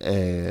 Yep.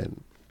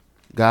 And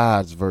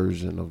God's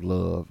version of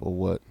love, or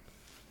what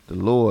the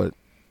Lord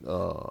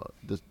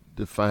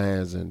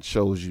defines and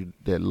shows you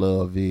that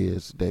love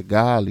is, that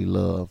godly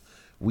love,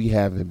 we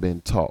haven't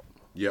been taught.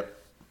 Yep.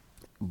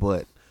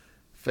 But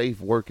faith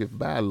worketh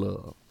by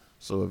love.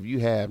 So if you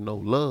have no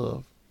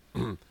love,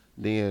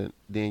 then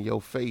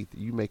your faith,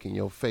 you making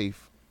your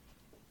faith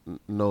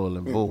null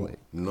and void.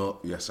 No,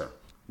 yes, sir.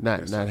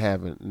 Not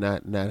having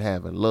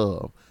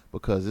love,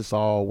 because this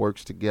all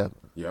works together.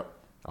 Yep.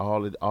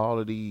 All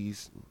of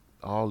these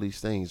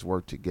things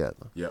work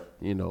together. Yep.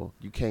 You know,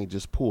 you can't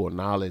just pull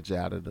knowledge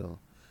out of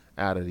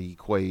the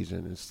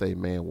equation and say,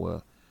 man,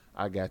 well,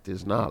 I got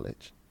this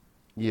knowledge.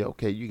 Yeah,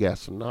 okay, you got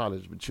some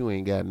knowledge, but you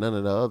ain't got none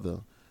of the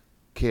other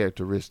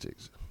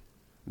characteristics.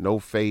 No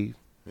faith.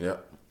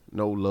 Yep.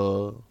 No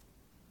love.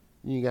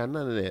 You ain't got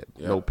none of that.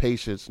 Yep. No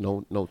patience.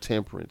 No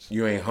temperance.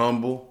 You ain't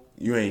humble.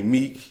 You ain't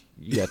meek.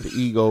 You got the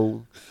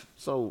ego.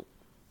 So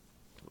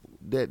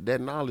that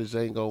knowledge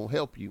ain't gonna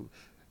help you.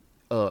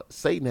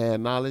 Satan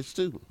had knowledge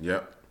too.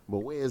 Yep. But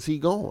where is he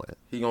going?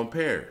 He gonna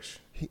perish.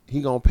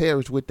 He gonna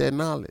perish with that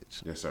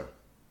knowledge. Yes, sir.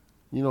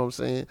 You know what I'm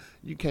saying?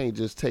 You can't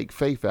just take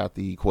faith out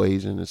the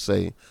equation and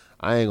say,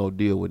 I ain't gonna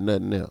deal with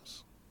nothing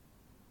else.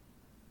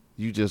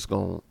 You just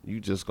gonna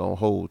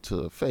hold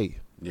to faith.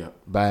 Yep.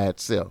 By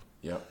itself.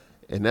 Yep.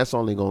 And that's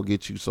only gonna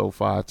get you so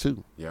far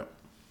too. Yep.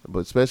 But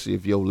especially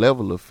if your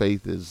level of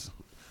faith is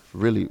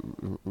really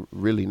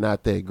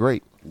not that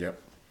great. Yep.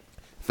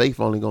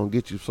 Faith only gonna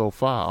get you so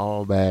far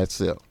all by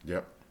itself.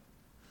 Yep.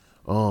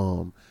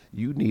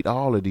 You need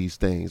all of these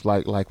things.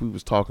 Like we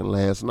was talking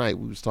last night.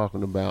 We was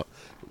talking about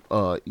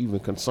even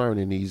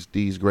concerning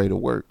these greater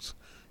works.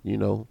 You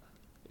know,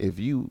 if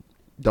you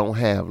don't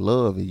have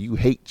love and you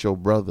hate your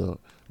brother,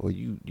 or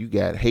you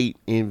got hate,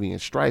 envy,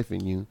 and strife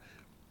in you,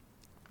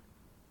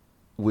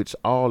 which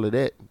all of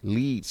that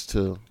leads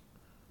to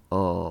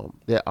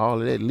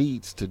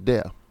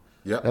death.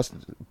 Yeah. That's,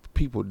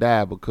 people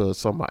die because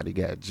somebody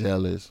got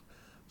jealous,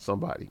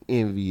 somebody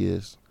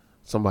envious,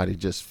 somebody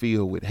just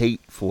filled with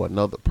hate for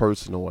another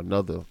person or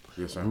another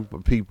Yes, sir. group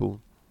of people,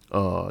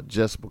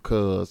 just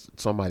because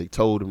somebody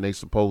told them they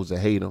supposed to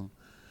hate them,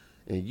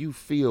 and you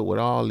filled with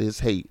all this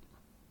hate.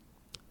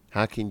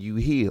 How can you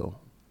heal?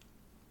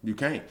 You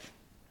can't.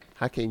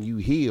 How can you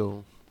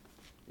heal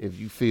if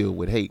you filled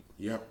with hate?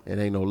 Yep.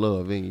 And ain't no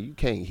love in you? You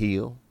can't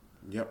heal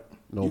Yep.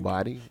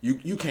 nobody.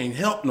 You can't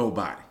help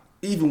nobody,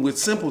 even with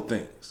simple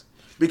things,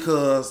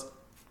 because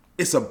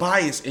it's a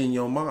bias in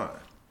your mind.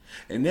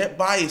 And that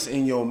bias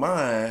in your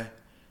mind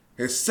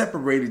has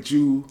separated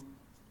you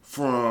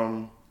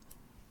from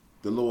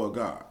the Lord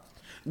God.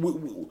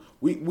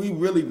 We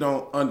really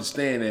don't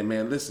understand that,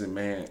 man. Listen,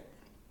 man.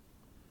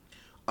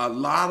 A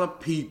lot of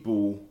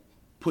people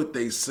put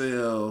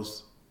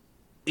themselves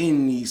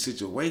in these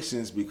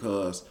situations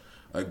because,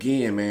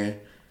 again, man,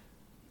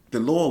 the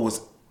Lord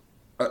was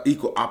an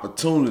equal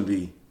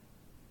opportunity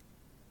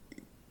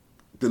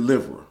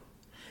deliverer.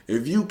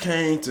 If you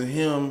came to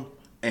him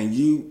and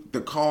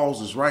the cause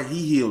was right,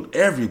 he healed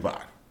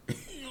everybody. You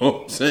know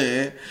what I'm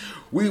saying?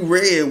 We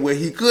read where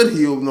he could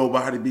heal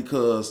nobody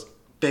because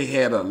they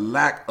had a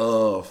lack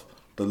of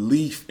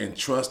belief and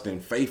trust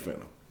and faith in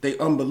him. They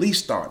unbelief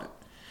started.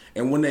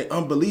 And when they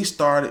unbelief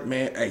started,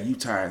 man, hey, you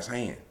tie his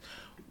hand.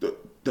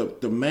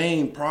 The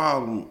main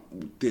problem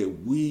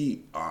that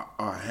we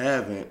are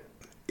having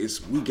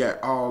is we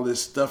got all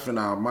this stuff in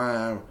our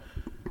mind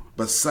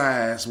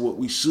besides what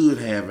we should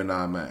have in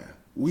our mind.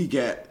 We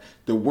got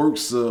the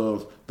works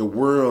of the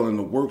world and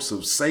the works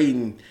of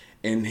Satan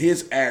and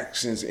his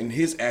actions and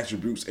his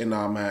attributes in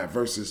our mind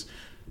versus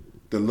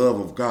the love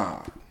of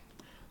God,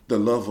 the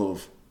love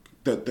of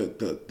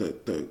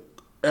the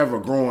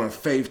ever-growing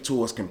faith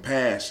towards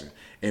compassion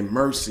and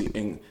mercy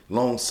and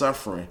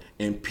long-suffering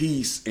and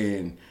peace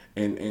and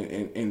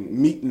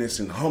meekness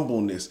and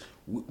humbleness.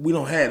 We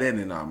don't have that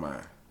in our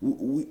mind.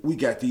 We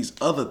got these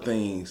other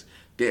things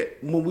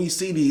that when we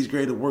see these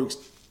greater works,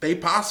 they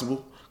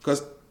possible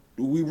because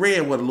we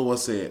read what the Lord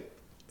said.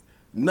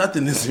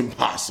 Nothing is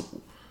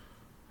impossible.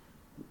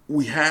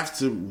 We have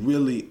to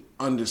really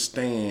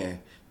understand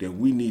that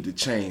we need to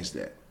change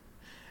that.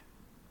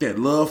 That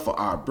love for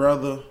our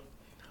brother,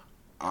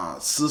 our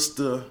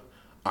sister,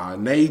 our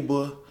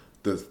neighbor,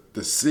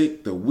 the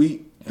sick, the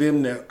weak,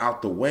 them that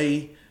out the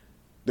way,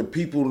 the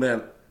people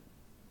that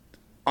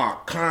are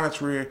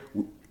contrary,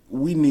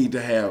 we need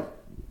to have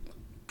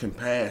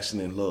compassion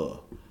and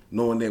love,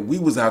 knowing that we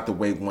was out the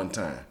way one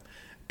time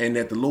and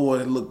that the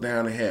Lord had looked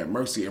down and had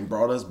mercy and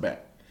brought us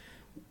back.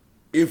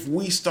 If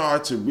we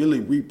start to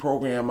really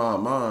reprogram our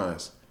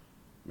minds,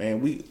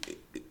 man,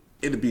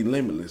 it'll be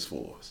limitless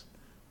for us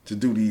to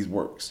do these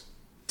works,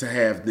 to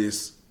have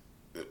this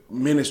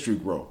ministry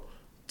grow,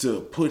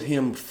 to put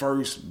him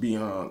first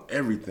beyond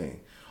everything.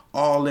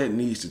 All that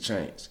needs to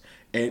change.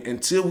 And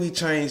until we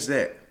change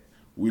that,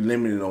 we're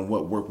limited on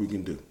what work we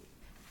can do.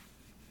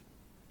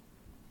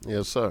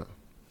 Yes, sir.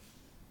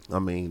 I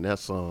mean,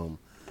 that's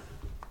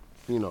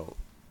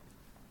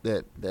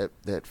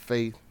that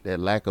faith, that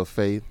lack of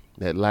faith,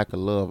 that lack of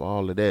love,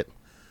 all of that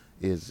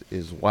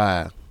is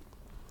why,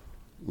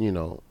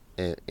 and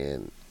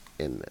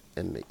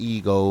the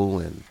ego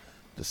and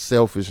the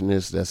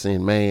selfishness that's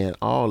in man,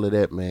 all of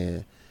that,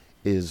 man,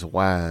 is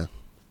why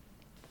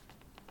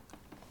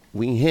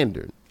we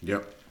hindered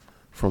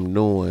from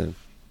doing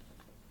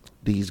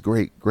these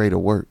greater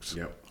works.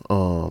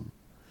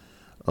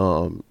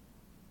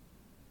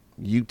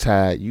 You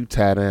tie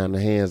down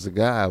the hands of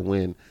God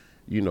when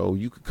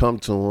you could come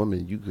to him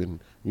and you can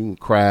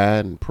cry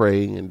and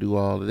pray and do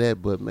all of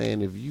that, but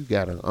man, if you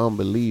got an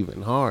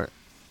unbelieving heart,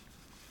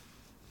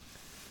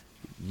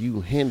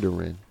 you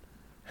hindering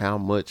how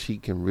much he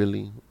can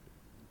really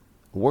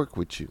work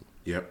with you.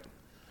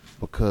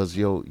 Because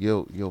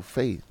your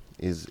faith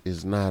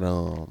is not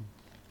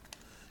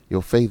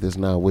your faith is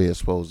not where it's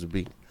supposed to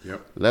be.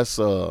 Let's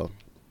you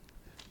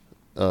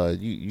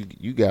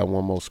got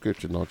one more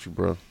scripture, don't you,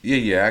 bro?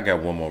 Yeah, I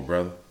got one more,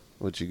 brother.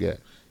 What you got?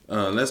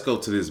 Let's go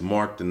to this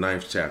Mark the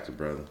 9th chapter,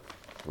 brother.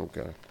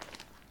 Okay.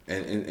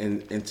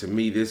 And to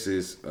me, this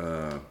is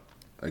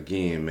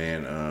again,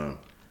 man,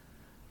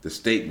 the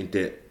statement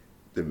that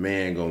the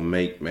man gonna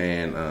make,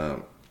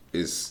 man,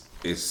 is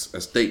a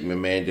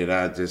statement, man, that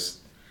I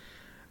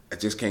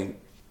just can't.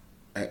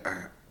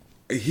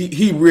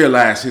 He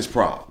realized his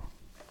problem.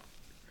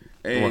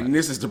 And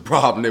This is the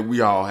problem that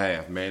we all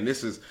have, man.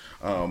 This is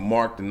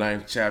Mark the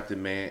 9th chapter,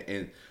 man.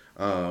 And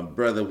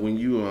brother, when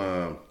you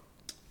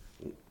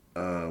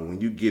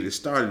get it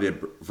started at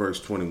verse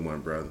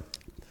 21, brother.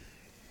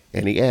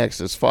 And he asked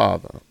his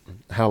father,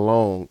 how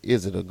long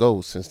is it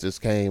ago since this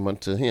came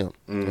unto him?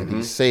 And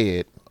he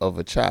said, of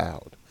a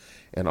child.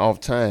 And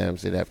oft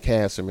times it have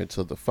cast him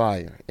into the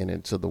fire and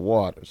into the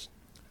waters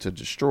to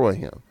destroy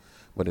him.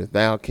 But if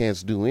thou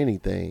canst do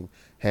anything,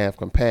 have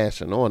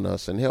compassion on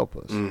us and help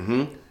us.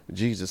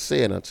 Jesus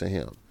said unto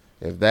him,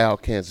 if thou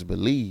canst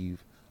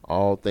believe,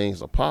 all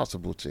things are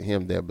possible to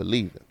him that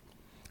believeth.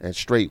 And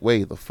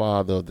straightway the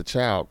father of the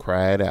child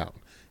cried out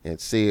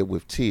and said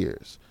with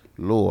tears,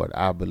 Lord,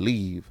 I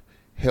believe,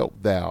 help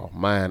thou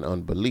mine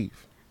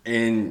unbelief.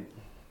 And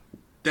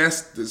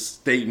that's the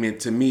statement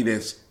to me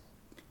that's,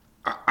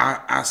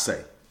 I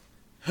say,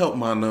 help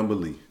mine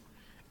unbelief.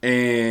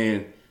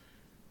 And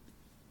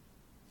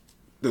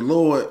the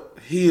Lord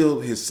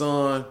healed his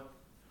son,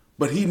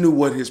 but he knew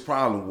what his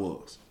problem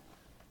was.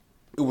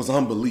 It was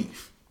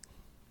unbelief.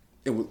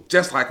 It was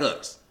just like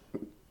us.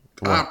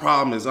 Our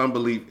problem is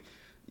unbelief.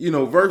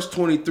 Verse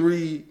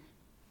 23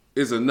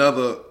 is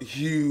another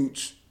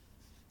huge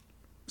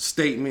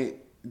statement.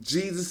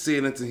 Jesus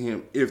said unto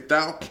him, if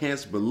thou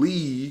canst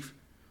believe,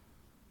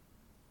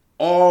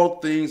 all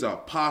things are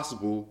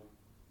possible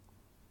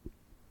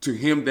to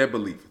him that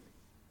believeth.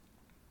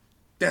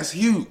 That's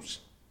huge.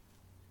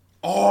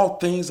 All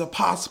things are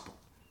possible.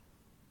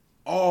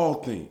 All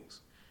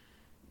things.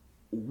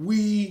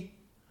 We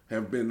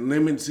have been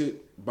limited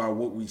by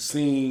what we've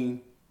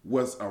seen,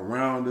 what's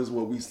around us,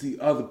 what we see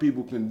other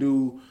people can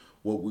do,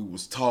 what we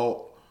was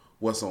taught,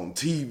 what's on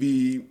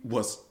TV,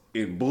 what's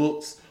in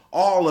books.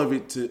 All of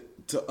it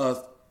to us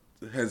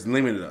has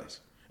limited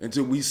us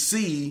until we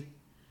see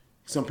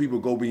some people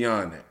go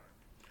beyond that.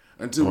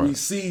 Until we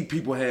see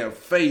people have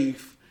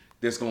faith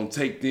that's going to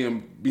take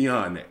them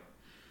beyond that.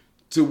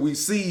 Till we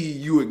see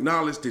you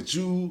acknowledge that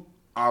you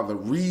are the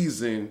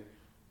reason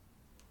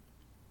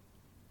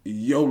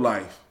your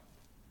life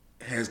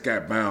has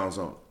got bounds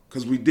on it.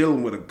 Because we're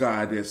dealing with a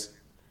God that's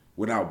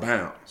without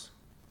bounds,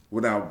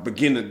 without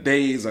beginning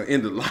days or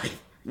end of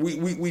life.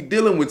 We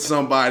dealing with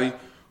somebody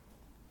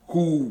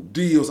who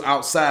deals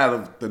outside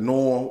of the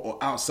norm or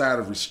outside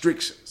of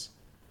restrictions.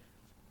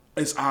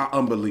 It's our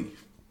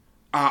unbelief.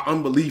 Our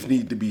unbelief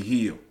needs to be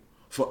healed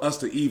for us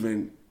to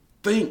even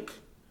think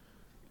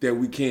that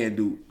we can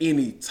do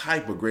any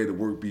type of greater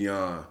work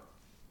beyond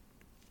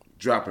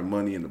dropping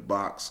money in the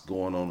box,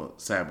 going on a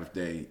Sabbath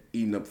day,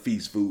 eating up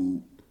feast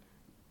food.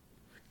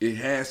 It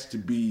has to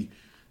be,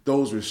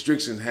 those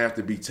restrictions have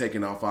to be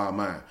taken off our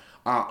mind.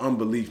 Our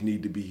unbelief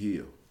need to be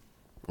healed.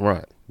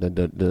 Right.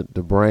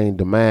 The brain,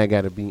 the mind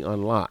got to be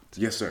unlocked.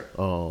 Yes, sir.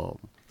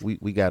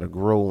 We got to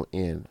grow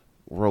in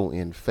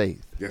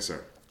faith. Yes,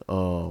 sir.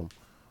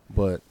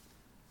 But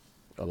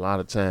a lot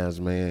of times,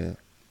 man,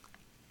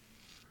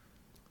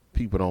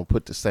 people don't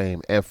put the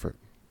same effort.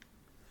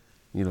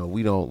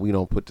 We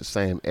don't put the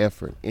same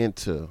effort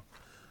into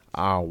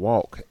our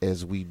walk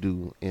as we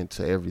do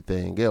into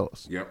everything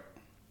else. Yep.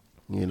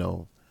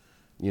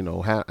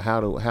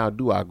 How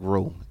do I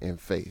grow in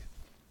faith?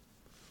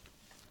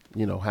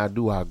 how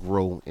do I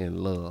grow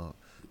in love?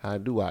 How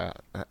do I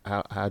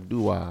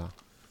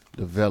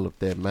develop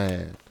that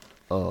mind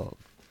of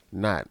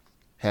not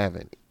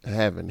having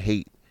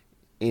hate,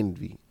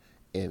 envy,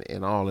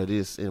 and all of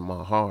this in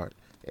my heart,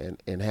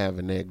 and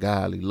having that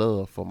godly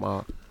love for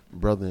my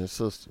brother and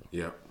sister.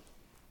 Yep.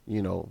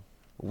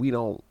 We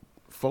don't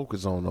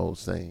focus on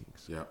those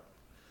things. Yep.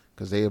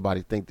 Because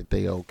everybody think that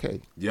they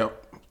okay.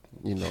 Yep.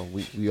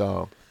 We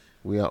all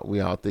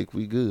think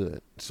we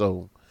good.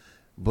 So,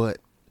 but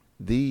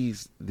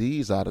these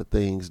are the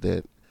things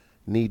that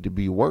need to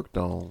be worked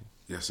on.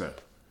 Yes, sir.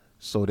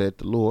 So that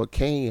the Lord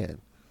can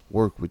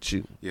work with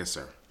you. Yes,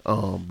 sir.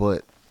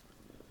 But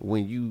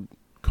when you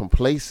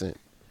complacent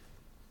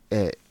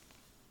in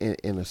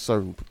a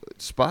certain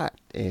spot,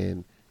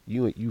 and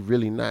you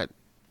really not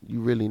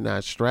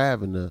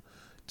striving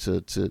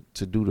to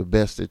do the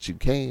best that you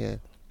can,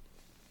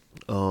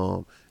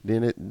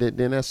 then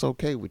that's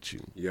okay with you.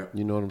 Yeah.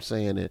 You know what I'm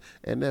saying?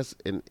 And that's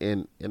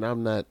and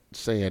I'm not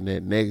saying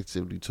that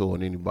negatively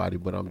toward anybody,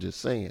 but I'm just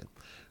saying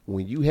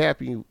when you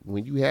happy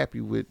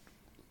with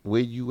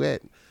where you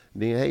at,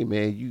 then hey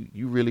man,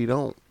 you really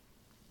don't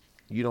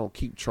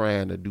keep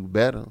trying to do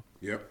better.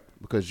 Yep.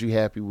 Because you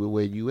happy with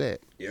where you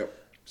at. Yep.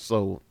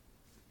 So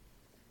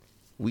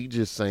we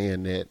just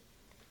saying that,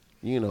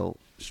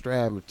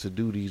 striving to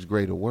do these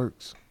greater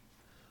works,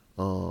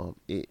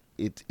 it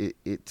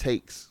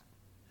takes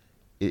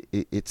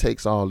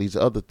all these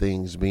other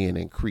things being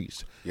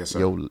increased. Yes, sir.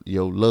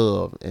 Your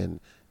love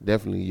and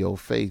definitely your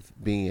faith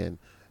being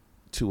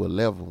to a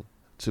level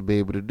to be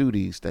able to do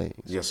these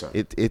things. Yes, sir.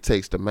 It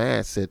takes the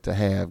mindset to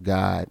have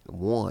God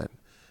one,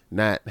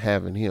 not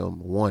having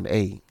him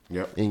 1A.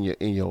 Yep.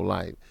 in your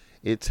life.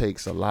 It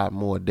takes a lot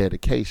more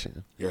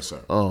dedication. Yes, sir.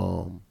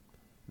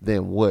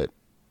 Than what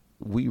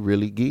we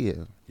really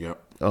give.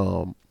 Yep.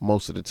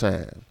 Most of the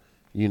time.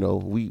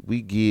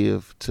 We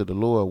give to the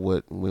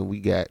Lord when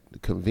we got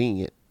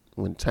convenient,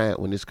 when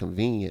it's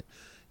convenient,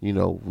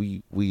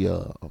 we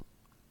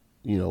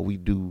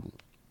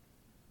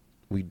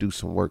do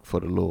some work for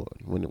the Lord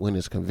when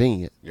it's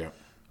convenient. Yeah.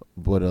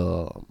 But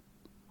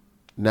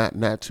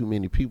not too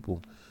many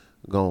people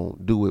gonna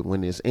do it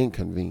when it's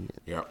inconvenient.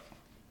 Yeah.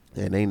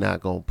 And they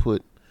not gonna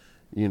put,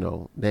 they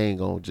ain't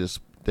gonna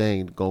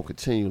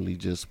continually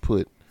just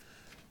put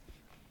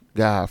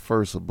God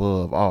first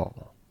above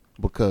all,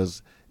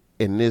 because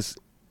in this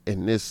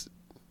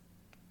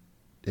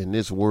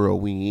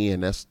world we in,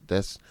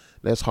 that's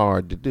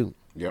hard to do.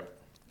 Yep.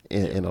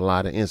 In a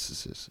lot of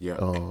instances. Yeah.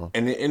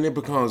 And it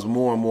becomes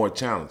more and more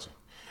challenging.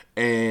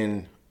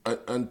 And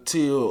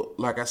until,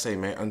 like I say,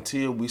 man,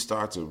 until we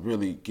start to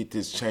really get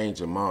this change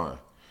of mind,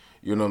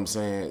 you know what I'm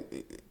saying,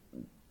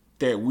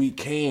 that we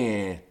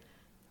can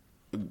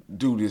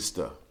do this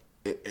stuff.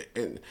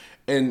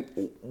 And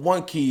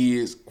one key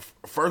is,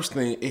 first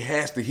thing, it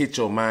has to hit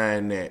your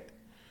mind that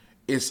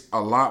it's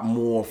a lot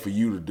more for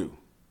you to do.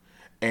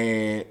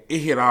 And it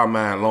hit our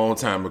mind a long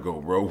time ago,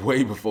 bro,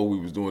 way before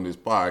we was doing this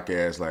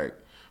podcast. Like,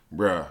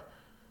 bruh,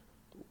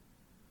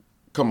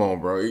 come on,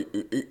 bro.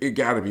 It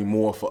got to be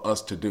more for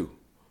us to do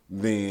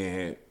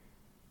than,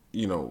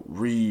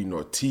 reading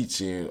or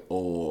teaching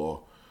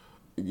or,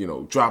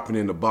 dropping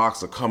in the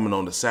box or coming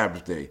on the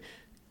Sabbath day.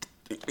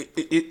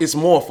 It's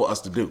more for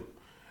us to do.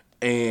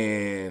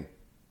 And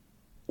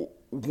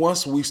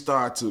once we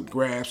start to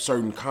grasp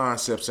certain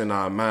concepts in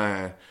our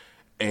mind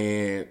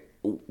and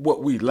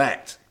what we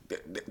lacked,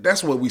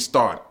 that's what we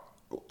started.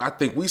 I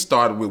think we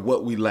started with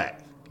what we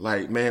lacked.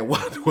 Like, man,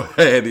 what do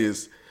I have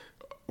is,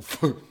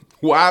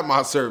 why am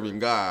I serving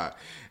God?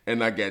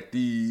 And I got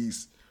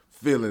these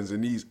feelings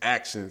and these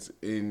actions,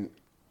 and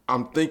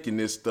I'm thinking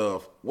this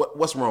stuff.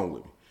 What's wrong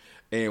with me?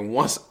 And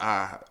once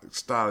I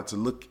started to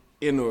look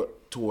inward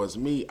towards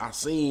me, I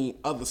seen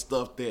other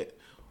stuff that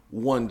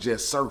one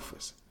just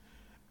surfaced.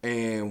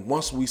 And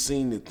once we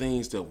seen the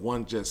things that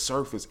one just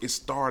surfaced, it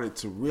started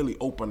to really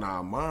open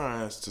our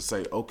minds to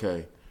say,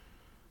 okay,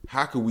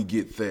 how can we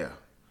get there?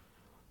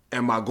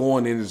 Am I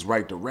going in this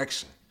right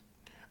direction?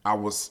 I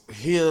was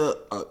here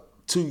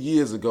 2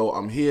 years ago.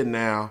 I'm here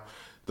now.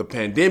 The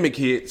pandemic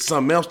hit.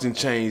 Something else done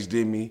changed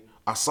in me.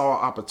 I saw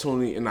an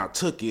opportunity and I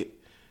took it.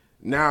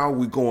 Now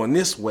we're going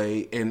this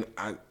way, and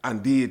I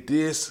did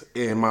this,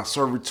 and my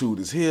servitude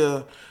is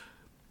here.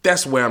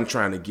 That's where I'm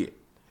trying to get.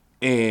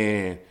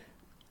 And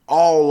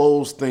all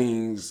those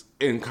things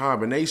in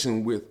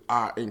combination with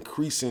our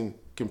increasing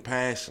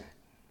compassion,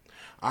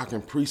 our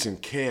increasing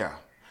care,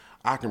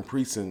 our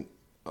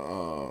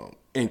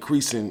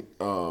increasing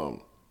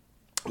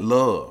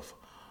love,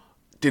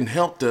 then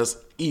helped us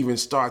even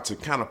start to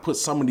kind of put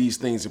some of these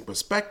things in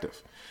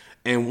perspective.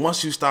 And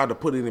once you start to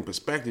put it in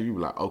perspective, you be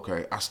like,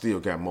 okay, I still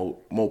got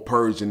more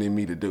purging in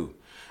me to do.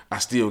 I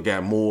still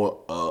got more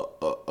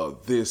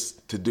of this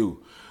to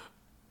do.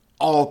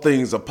 All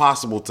things are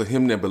possible to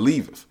him that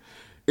believeth.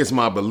 Is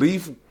my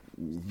belief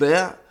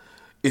there?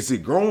 Is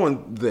it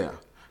growing there?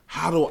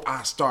 How do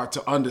I start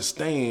to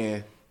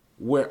understand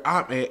where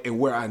I'm at and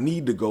where I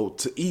need to go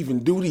to even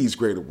do these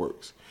greater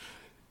works?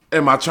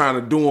 Am I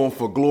trying to do them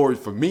for glory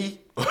for me?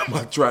 Or am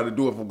I trying to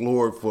do it for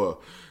glory for,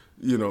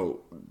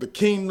 the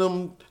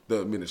kingdom,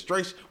 the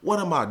administration. What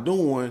am I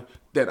doing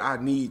that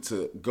I need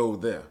to go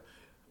there?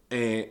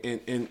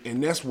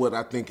 And that's what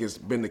I think has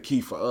been the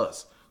key for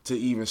us to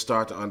even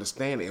start to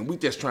understand it. And we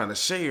just trying to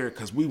share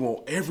because we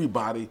want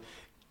everybody,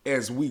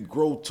 as we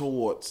grow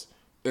towards,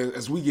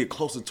 as we get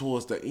closer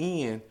towards the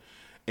end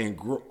and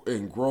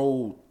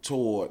grow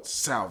towards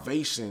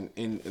salvation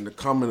in the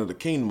coming of the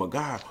kingdom of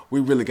God, we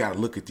really got to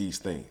look at these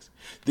things.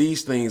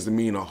 These things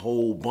mean a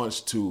whole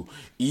bunch to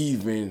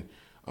even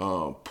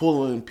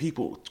pulling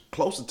people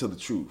closer to the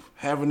truth,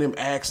 having them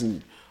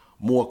asking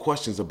more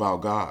questions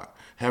about God,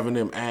 having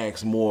them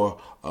ask more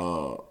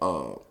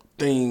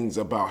things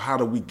about how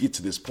do we get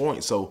to this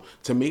point. So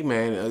to me,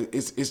 man,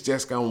 it's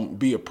just going to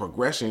be a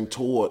progression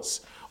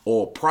towards,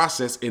 or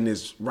process in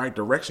this right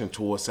direction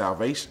towards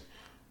salvation.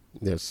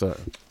 Yes, sir.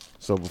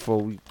 So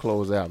before we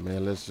close out,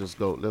 man, let's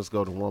go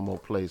to one more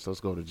place. Let's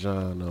go to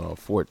John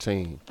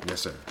 14.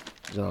 Yes, sir.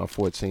 John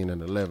 14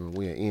 and 11.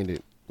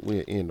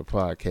 We'll end the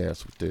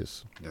podcast with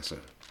this. Yes, sir.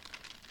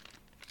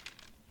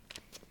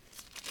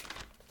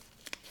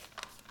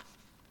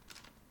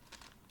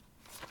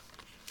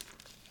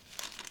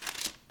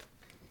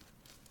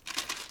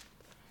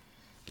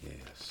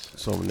 Yes.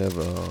 So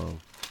whenever.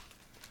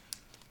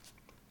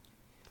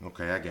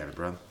 Okay, I got it,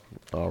 brother.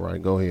 All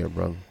right, go ahead,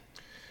 brother.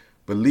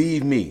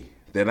 Believe me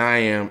that I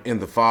am in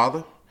the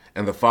Father,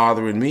 and the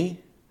Father in me,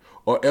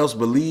 or else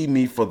believe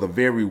me for the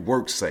very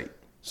work's sake.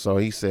 So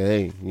he said,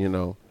 hey,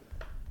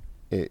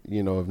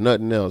 if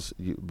nothing else,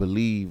 you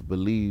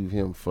believe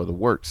him for the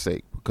work's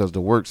sake, because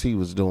the works he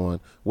was doing,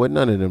 what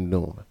none of them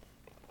doing.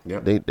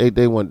 Yep.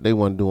 They weren't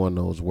doing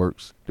those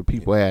works. The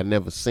people had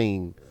never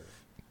seen.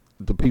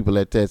 The people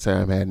at that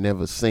time had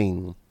never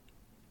seen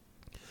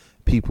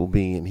people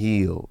being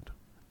healed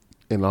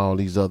and all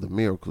these other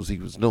miracles he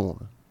was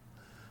doing.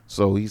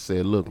 So he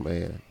said, look,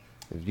 man,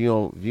 if you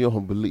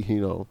don't believe,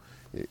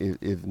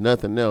 if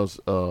nothing else,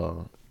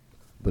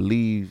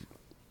 believe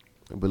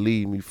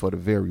me for the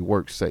very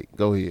work's sake.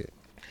 Go ahead.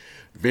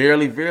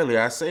 Verily, verily,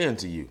 I say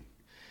unto you,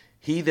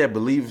 he that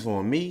believeth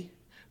on me,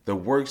 the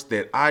works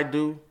that I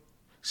do,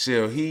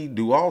 shall he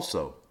do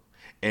also,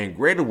 and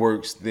greater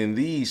works than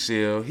these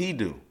shall he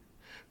do,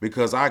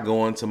 because I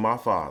go unto my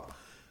Father.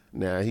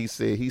 Now he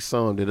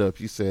summed it up.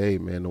 He said, hey,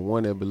 man, the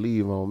one that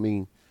believe on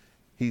me,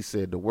 he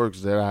said, the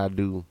works that I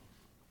do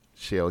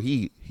shall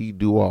he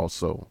do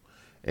also,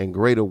 and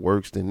greater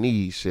works than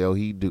these shall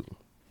he do,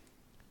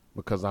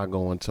 because I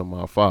go unto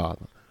my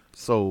Father.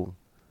 So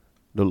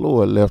the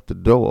Lord left the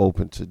door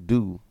open to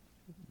do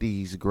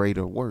these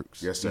greater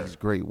works. Yes, sir. These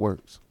great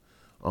works.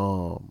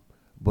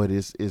 But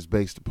it's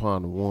based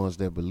upon the ones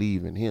that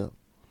believe in him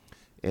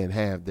and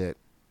have that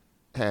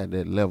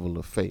level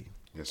of faith.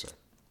 Yes, sir.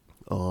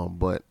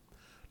 But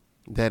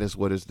that's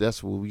what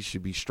we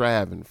should be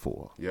striving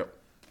for. Yep.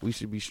 We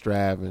should be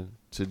striving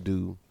to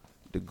do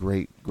the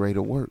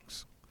greater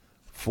works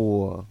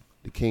for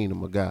the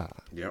kingdom of God.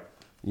 Yep.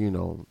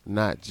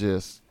 Not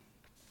just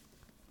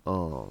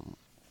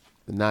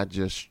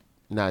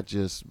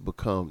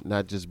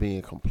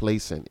being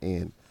complacent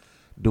and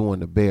doing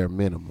the bare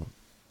minimum,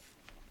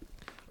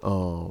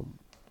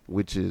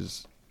 which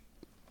is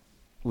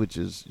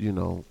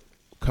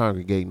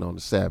congregating on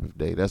the Sabbath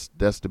day.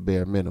 That's the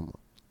bare minimum.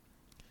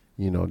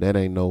 That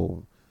ain't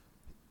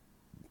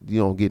you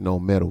don't get no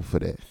medal for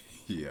that.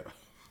 Yeah.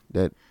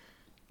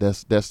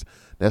 That's the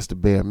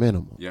bare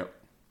minimum. Yep.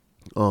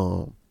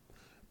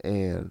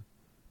 And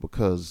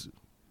because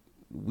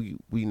we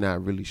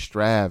not really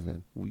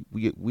striving,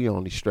 we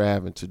only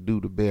striving to do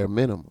the bare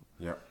minimum.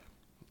 Yep.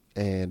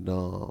 And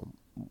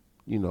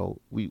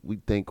we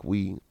think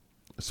we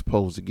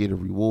supposed to get a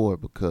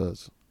reward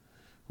because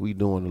we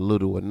doing a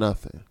little or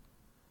nothing.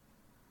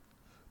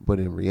 But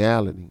in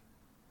reality,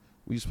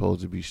 we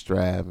supposed to be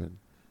striving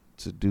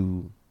to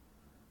do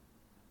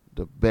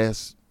the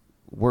best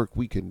work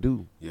we can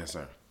do. Yes,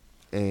 sir.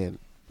 And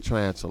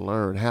trying to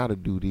learn how to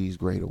do these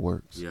greater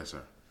works. Yes,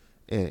 sir.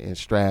 And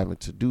striving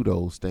to do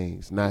those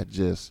things, not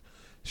just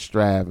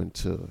striving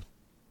to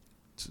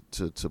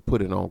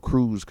put it on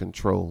cruise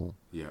control.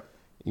 Yeah.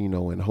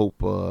 And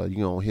hope you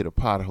don't hit a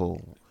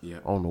pothole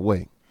on the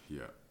way.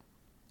 Yeah.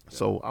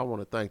 So I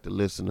want to thank the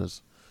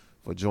listeners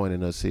for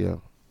joining us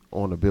here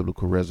on the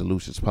Biblical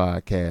Resolutions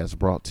podcast,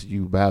 brought to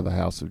you by the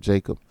House of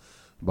Jacob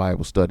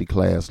Bible study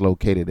class,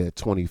 located at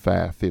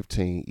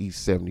 2515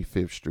 East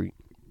 75th Street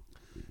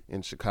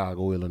in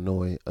Chicago,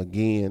 Illinois.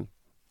 Again,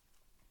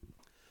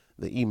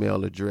 the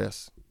email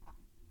address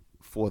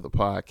for the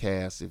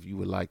podcast, if you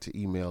would like to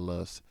email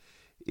us,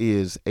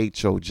 is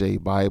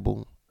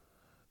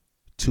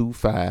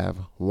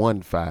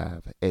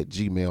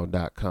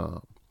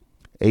hojbible2515@gmail.com.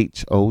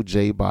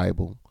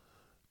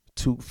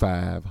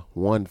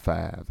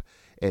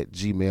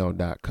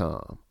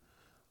 hojbible2515@gmail.com.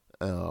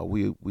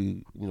 We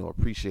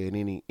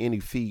appreciate any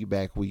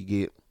feedback we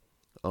get,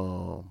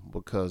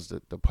 because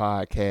the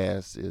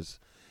podcast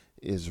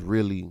is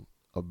really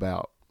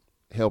about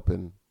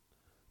helping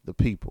the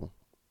people,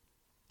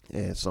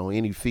 and so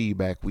any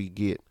feedback we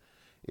get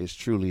is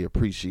truly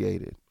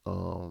appreciated.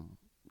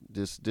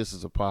 This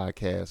is a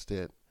podcast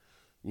that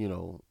you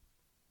know,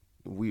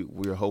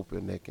 we're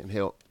hoping that can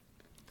help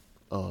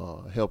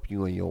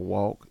you in your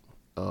walk,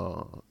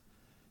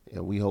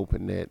 and we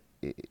hoping that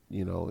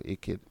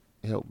it could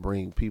help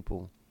bring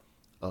people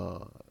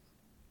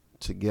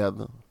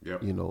together.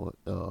 Yep.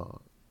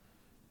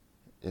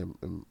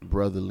 And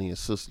brotherly and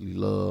sisterly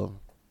love.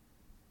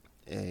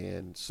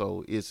 And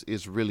so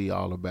it's really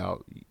all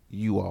about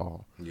you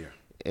all. Yeah.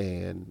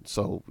 And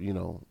so,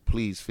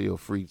 please feel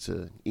free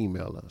to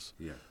email us.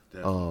 Yeah,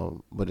 definitely.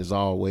 But as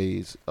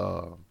always,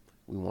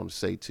 we want to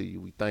say to you,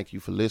 we thank you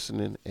for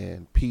listening,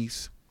 and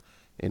peace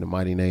in the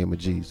mighty name of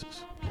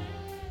Jesus.